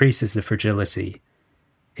actually increases the fragility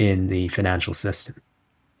in the financial system?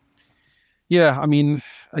 Yeah, I mean,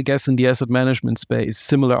 I guess in the asset management space,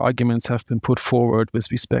 similar arguments have been put forward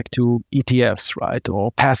with respect to ETFs, right,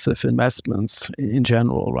 or passive investments in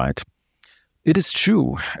general, right? It is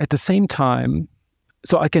true. At the same time,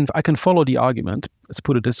 so I can follow the argument. Let's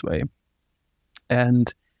put it this way,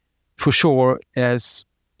 and for sure, as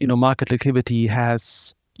market liquidity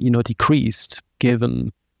has decreased,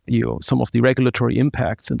 given some of the regulatory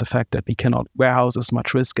impacts and the fact that we cannot warehouse as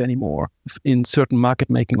much risk anymore in certain market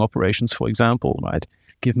making operations, for example, right?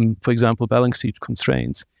 Given, for example, balance sheet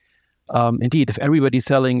constraints. Indeed, if everybody's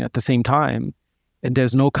selling at the same time and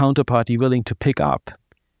there's no counterparty willing to pick up,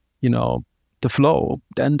 the flow,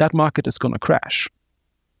 then that market is going to crash,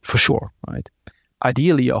 for sure, right?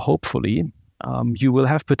 Ideally or hopefully, you will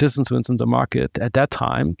have participants in the market at that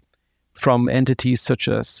time from entities such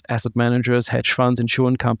as asset managers, hedge funds,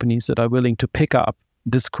 insurance companies that are willing to pick up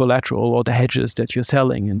this collateral or the hedges that you're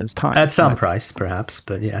selling in this time. At some price, perhaps,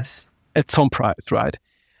 but yes. At some price, right?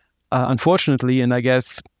 Unfortunately, and I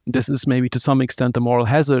guess this is maybe to some extent the moral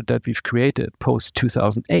hazard that we've created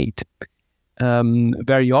post-2008,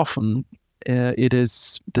 very often it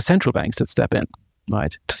is the central banks that step in,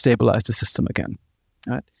 right, to stabilize the system again,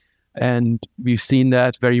 right? And we've seen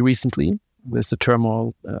that very recently with the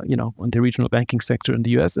turmoil, on the regional banking sector in the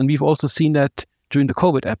US. And we've also seen that during the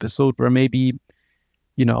COVID episode where maybe,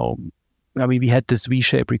 we had this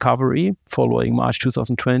V-shaped recovery following March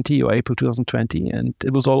 2020 or April 2020, and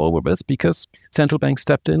it was all over with because central banks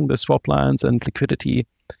stepped in with swap lines and liquidity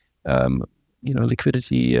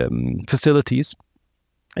facilities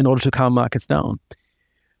in order to calm markets down.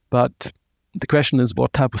 But the question is,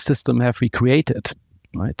 what type of system have we created,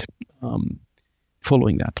 right,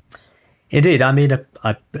 following that? Indeed. I mean,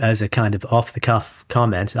 as a kind of off-the-cuff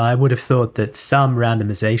comment, I would have thought that some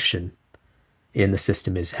randomization in the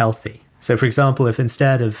system is healthy. So, for example, if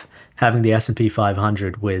instead of having the S&P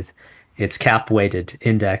 500 with its cap-weighted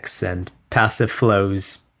index and passive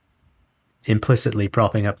flows implicitly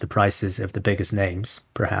propping up the prices of the biggest names,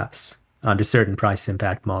 perhaps, under certain price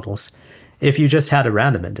impact models, if you just had a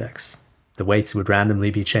random index, the weights would randomly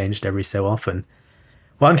be changed every so often.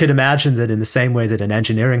 One could imagine that in the same way that an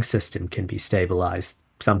engineering system can be stabilized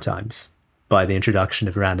sometimes by the introduction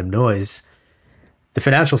of random noise, the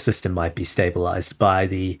financial system might be stabilized by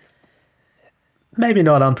the, maybe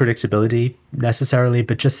not unpredictability necessarily,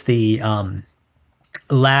 but just the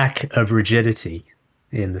lack of rigidity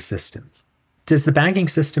in the system. Does the banking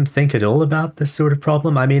system think at all about this sort of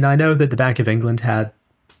problem? I mean, I know that the Bank of England had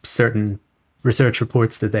certain research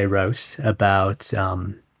reports that they wrote about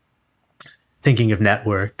thinking of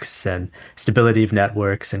networks and stability of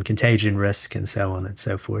networks and contagion risk and so on and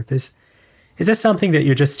so forth. Is this something that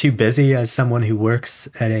you're just too busy as someone who works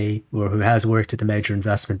at or who has worked at a major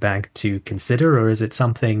investment bank to consider, or is it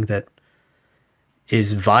something that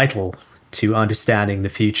is vital to understanding the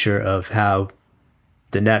future of how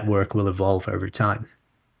the network will evolve over time?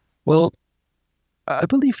 Well, I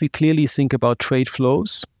believe we clearly think about trade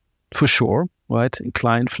flows, for sure, right, and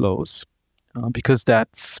client flows, because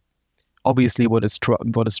that's obviously what is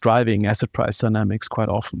driving asset price dynamics quite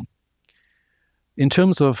often. In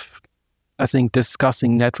terms of I think,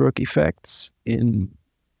 discussing network effects in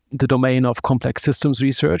the domain of complex systems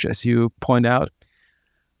research, as you point out.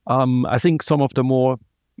 I think some of the more,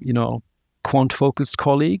 quant-focused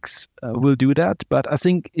colleagues will do that, but I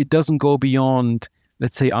think it doesn't go beyond,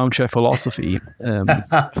 let's say, armchair philosophy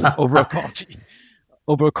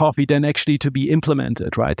over a coffee, then actually to be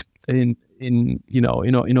implemented, right, in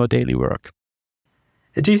our daily work.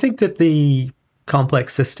 Do you think that the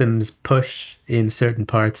complex systems push in certain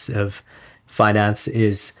parts of finance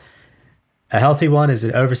is a healthy one? Is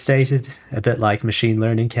it overstated, a bit like machine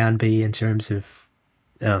learning can be in terms of,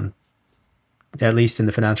 at least in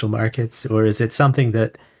the financial markets? Or is it something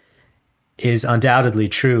that is undoubtedly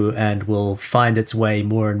true and will find its way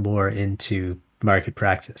more and more into market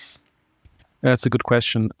practice? That's a good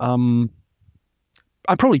question. I'm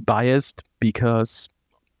probably biased because,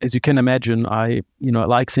 as you can imagine, I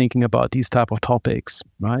like thinking about these type of topics,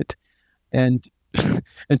 right? And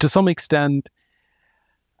and to some extent,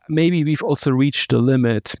 maybe we've also reached the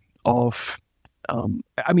limit of,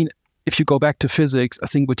 if you go back to physics, I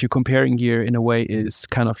think what you're comparing here in a way is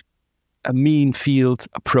kind of a mean field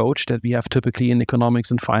approach that we have typically in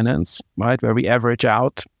economics and finance, right? Where we average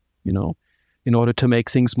out, in order to make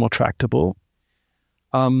things more tractable.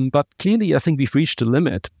 But clearly, I think we've reached the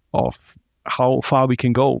limit of how far we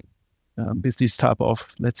can go with these type of,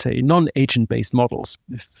 let's say, non-agent-based models,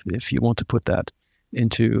 if you want to put that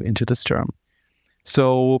into this term.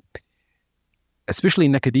 So, especially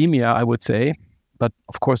in academia, I would say, but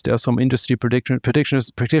of course there are some industry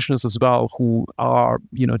practitioners as well who are,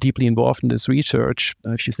 deeply involved in this research.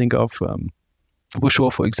 If you think of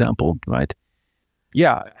Bouchot, for example, right?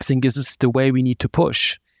 Yeah, I think this is the way we need to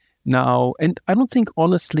push now. And I don't think,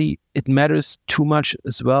 honestly, it matters too much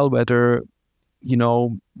as well whether,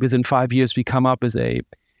 within 5 years we come up with a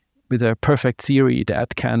perfect theory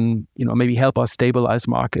that can, maybe help us stabilize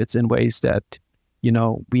markets in ways that,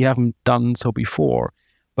 we haven't done so before.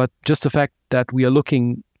 But just the fact that we are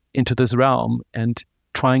looking into this realm and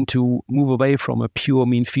trying to move away from a pure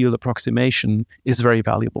mean field approximation is very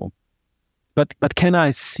valuable. But can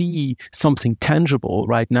I see something tangible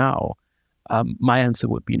right now? My answer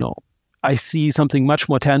would be no. I see something much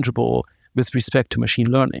more tangible with respect to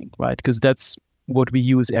machine learning, right? Because that's what we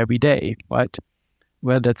use every day, right?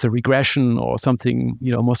 Whether that's a regression or something,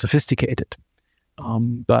 more sophisticated.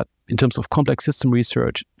 But in terms of complex system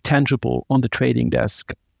research, tangible on the trading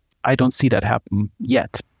desk, I don't see that happen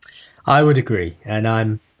yet. I would agree, and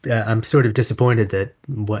I'm sort of disappointed that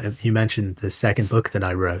what you mentioned, the second book that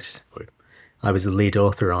I wrote, or I was the lead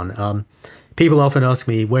author on. People often ask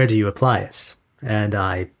me, where do you apply it? And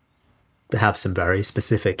I have some very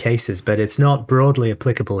specific cases, but it's not broadly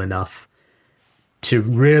applicable enough to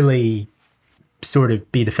really sort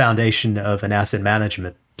of be the foundation of an asset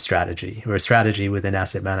management strategy or a strategy within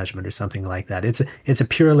asset management or something like that. It's a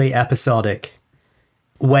purely episodic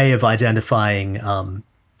way of identifying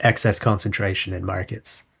excess concentration in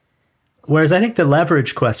markets. Whereas I think the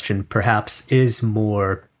leverage question perhaps is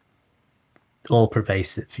more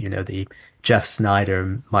all-pervasive, the Jeff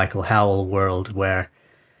Snyder, Michael Howell world, where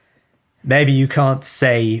maybe you can't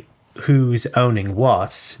say who's owning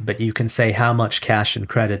what, but you can say how much cash and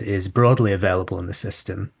credit is broadly available in the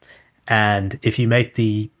system. And if you make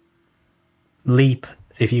the leap,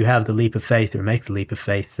 if you have the leap of faith or make the leap of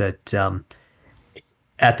faith that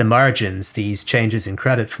at the margins, these changes in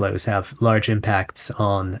credit flows have large impacts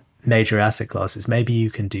on major asset classes, maybe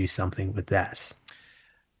you can do something with that.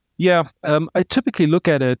 Yeah, I typically look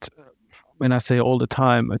at it, when I say all the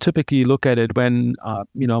time, I typically look at it when,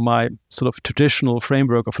 my sort of traditional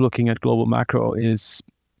framework of looking at global macro is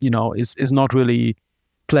not really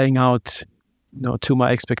playing out, to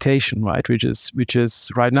my expectation, right? Which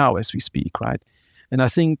is right now as we speak, right? And I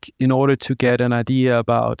think in order to get an idea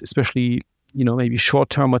about, especially, maybe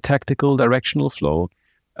short-term or tactical directional flow,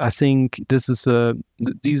 I think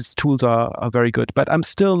these tools are very good. But I'm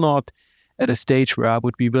still not at a stage where I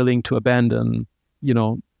would be willing to abandon,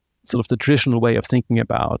 sort of the traditional way of thinking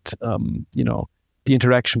about, the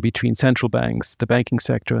interaction between central banks, the banking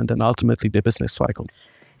sector, and then ultimately the business cycle.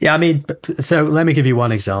 Yeah, so let me give you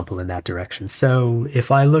one example in that direction. So if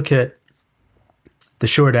I look at the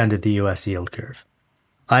short end of the US yield curve,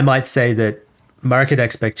 I might say that market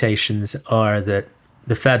expectations are that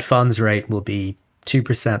the Fed funds rate will be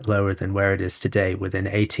 2% lower than where it is today within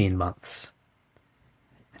 18 months.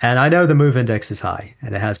 And I know the MOVE index is high,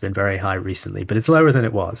 and it has been very high recently, but it's lower than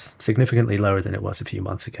it was, significantly lower than it was a few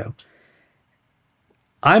months ago.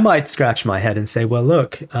 I might scratch my head and say, well,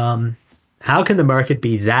 look, how can the market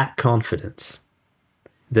be that confident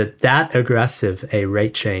that aggressive a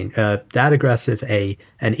rate change,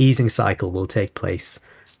 an easing cycle will take place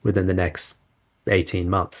within the next 18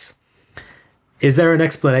 months. Is there an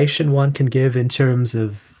explanation one can give in terms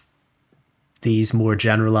of these more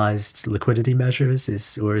generalized liquidity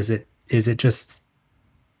measures? Or is it just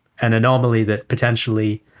an anomaly that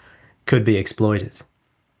potentially could be exploited?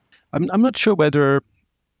 I'm not sure whether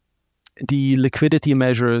the liquidity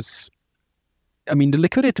measures, the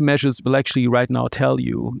liquidity measures will actually right now tell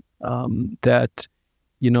you that,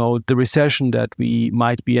 the recession that we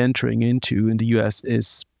might be entering into in the US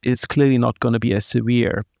is clearly not going to be as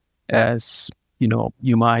severe as,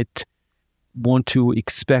 you might want to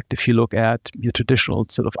expect if you look at your traditional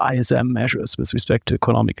sort of ISM measures with respect to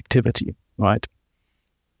economic activity, right?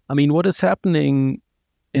 What is happening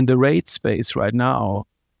in the rate space right now,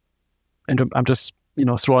 and I'm just,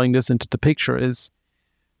 throwing this into the picture, is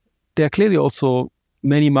there are clearly also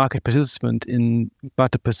many market participants in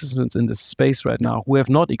this space right now who have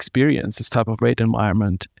not experienced this type of rate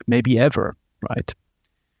environment, maybe ever, right?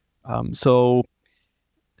 So,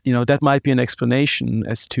 that might be an explanation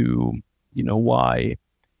as to, why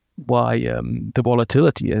the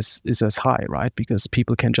volatility is as high, right? Because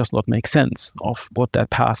people can just not make sense of what that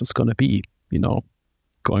path is going to be,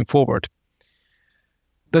 going forward.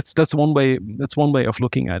 That's one way. That's one way of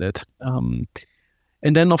looking at it. And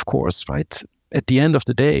then, of course, right, at the end of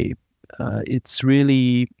the day, it's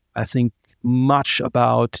really, I think, much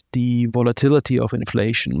about the volatility of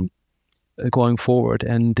inflation going forward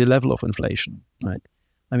and the level of inflation, right?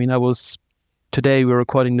 Today we're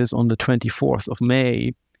recording this on the 24th of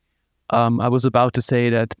May. I was about to say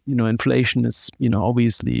that, inflation is,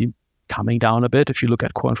 obviously coming down a bit if you look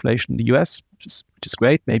at core inflation in the US, which is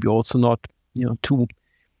great. Maybe also not, too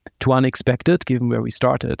unexpected given where we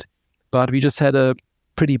started. But we just had a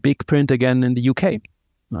pretty big print again in the UK,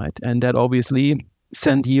 right? And that obviously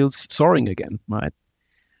sent yields soaring again, right?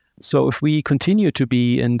 So if we continue to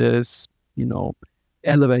be in this,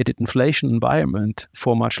 elevated inflation environment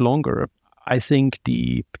for much longer, I think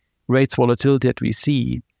the rates volatility that we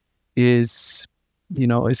see is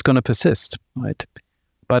going to persist, right?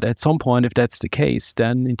 But at some point, if that's the case,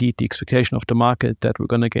 then indeed the expectation of the market that we're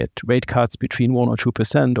going to get rate cuts between 1 or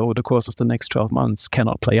 2% over the course of the next 12 months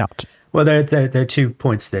cannot play out. Well, there are 2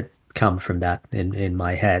 points that come from that in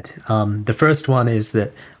my head. The first one is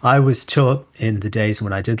that I was taught in the days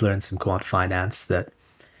when I did learn some quant finance that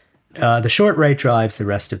the short rate drives the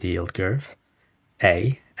rest of the yield curve,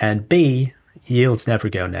 A, and B, yields never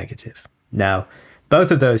go negative. Now, both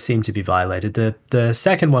of those seem to be violated. The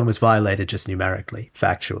second one was violated just numerically,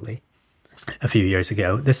 factually, a few years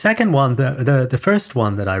ago. The second one, the first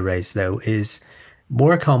one that I raised, though, is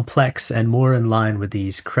more complex and more in line with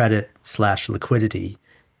these credit/liquidity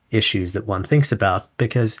issues that one thinks about,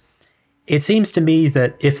 because it seems to me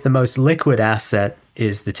that if the most liquid asset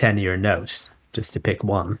is the 10-year note, just to pick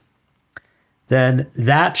one, then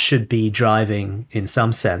that should be driving, in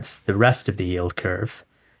some sense, the rest of the yield curve,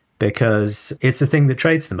 because it's the thing that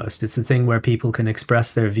trades the most. It's the thing where people can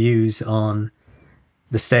express their views on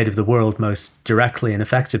the state of the world most directly and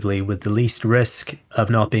effectively with the least risk of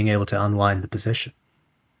not being able to unwind the position.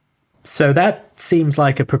 So that seems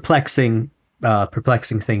like a perplexing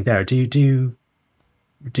thing there. Do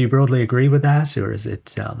you broadly agree with that? Or is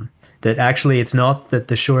it that actually it's not that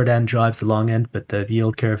the short end drives the long end, but the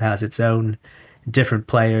yield curve has its own different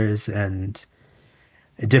players and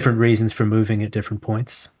different reasons for moving at different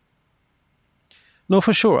points? No,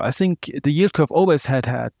 for sure. I think the yield curve always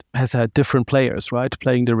has had different players, right,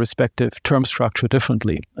 playing the respective term structure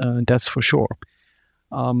differently. That's for sure.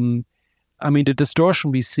 The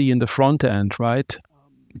distortion we see in the front end, right,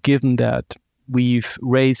 given that we've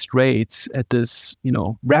raised rates at this,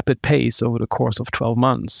 rapid pace over the course of 12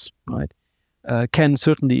 months, right, can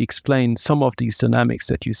certainly explain some of these dynamics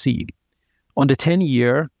that you see. On the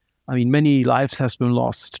 10-year, many lives has been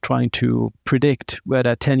lost trying to predict where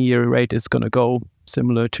that 10-year rate is going to go,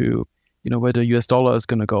 similar to, where the US dollar is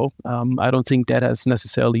going to go. I don't think that has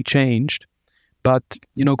necessarily changed. But,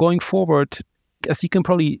 going forward, as you can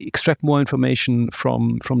probably extract more information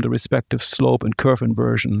from the respective slope and curve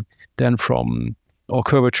inversion than or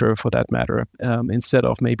curvature for that matter, instead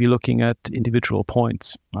of maybe looking at individual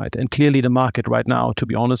points, right? And clearly the market right now, to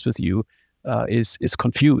be honest with you, is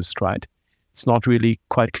confused, right? It's not really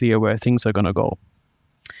quite clear where things are going to go.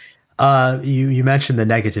 You mentioned the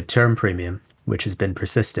negative term premium, which has been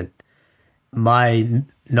persistent. My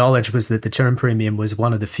knowledge was that the term premium was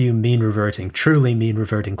one of the few truly mean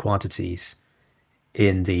reverting quantities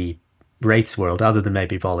in the rates world, other than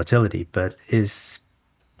maybe volatility. But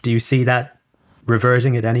do you see that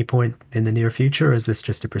reverting at any point in the near future, or is this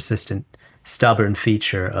just a persistent, stubborn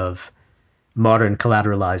feature of modern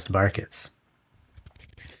collateralized markets?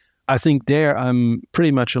 I think there I'm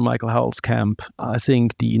pretty much in Michael Howell's camp. I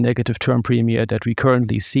think the negative term premium that we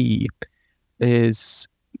currently see is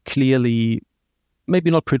clearly,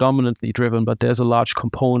 maybe not predominantly driven, but there's a large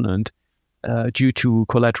component due to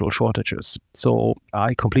collateral shortages. So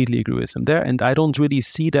I completely agree with him there. And I don't really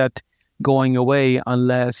see that going away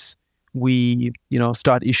unless we,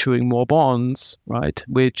 start issuing more bonds, right?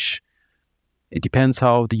 Which it depends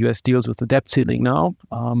how the US deals with the debt ceiling now,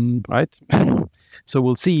 right? So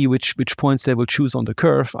we'll see which points they will choose on the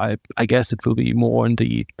curve. I guess it will be more in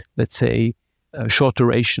the, let's say, short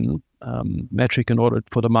duration metric in order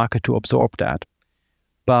for the market to absorb that.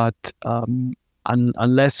 But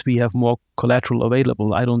unless we have more collateral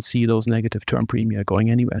available, I don't see those negative term premia going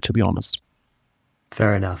anywhere, to be honest.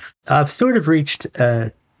 Fair enough. I've sort of reached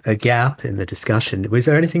a gap in the discussion. Was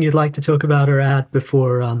there anything you'd like to talk about or add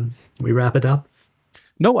before we wrap it up?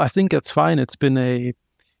 No, I think it's fine. It's been we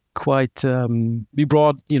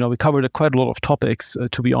covered quite a lot of topics,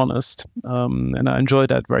 to be honest, and I enjoyed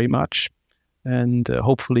that very much. And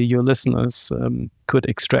hopefully your listeners could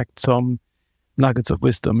extract some nuggets of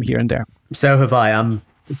wisdom here and there. So have I. I'm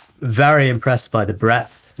very impressed by the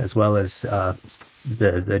breadth as well as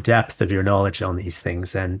the depth of your knowledge on these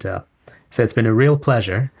things. And so it's been a real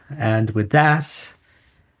pleasure. And with that,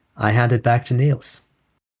 I hand it back to Niels.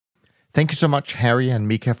 Thank you so much, Harry and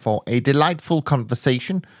Mika, for a delightful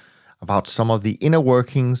conversation about some of the inner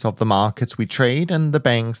workings of the markets we trade and the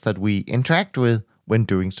banks that we interact with when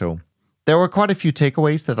doing so. There were quite a few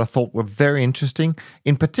takeaways that I thought were very interesting,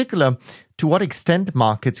 in particular, to what extent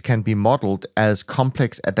markets can be modeled as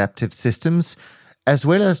complex adaptive systems, as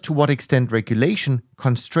well as to what extent regulation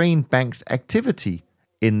constrain banks' activity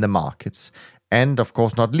in the markets. And, of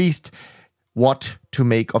course, not least, what to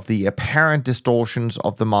make of the apparent distortions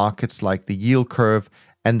of the markets like the yield curve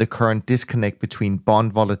and the current disconnect between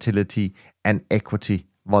bond volatility and equity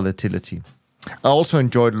volatility. I also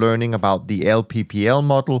enjoyed learning about the LPPL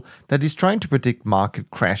model that is trying to predict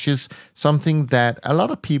market crashes, something that a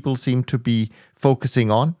lot of people seem to be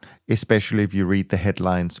focusing on, especially if you read the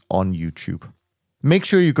headlines on YouTube. Make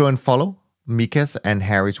sure you go and follow Mika's and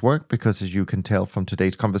Harry's work, because as you can tell from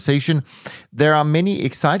today's conversation, there are many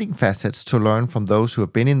exciting facets to learn from those who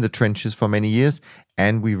have been in the trenches for many years,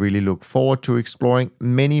 and we really look forward to exploring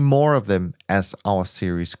many more of them as our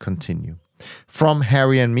series continue. From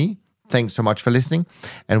Harry and me, thanks so much for listening,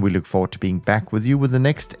 and we look forward to being back with you with the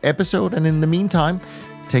next episode. And in the meantime,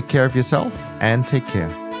 take care of yourself and take care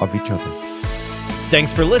of each other.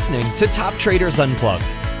 Thanks for listening to Top Traders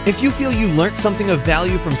Unplugged. If you feel you learned something of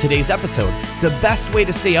value from today's episode, the best way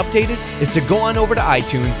to stay updated is to go on over to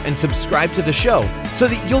iTunes and subscribe to the show so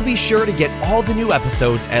that you'll be sure to get all the new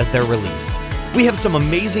episodes as they're released. We have some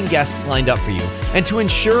amazing guests lined up for you, and to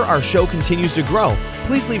ensure our show continues to grow,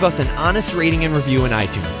 please leave us an honest rating and review in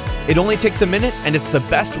iTunes. It only takes a minute, and it's the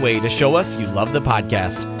best way to show us you love the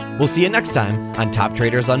podcast. We'll see you next time on Top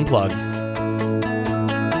Traders Unplugged.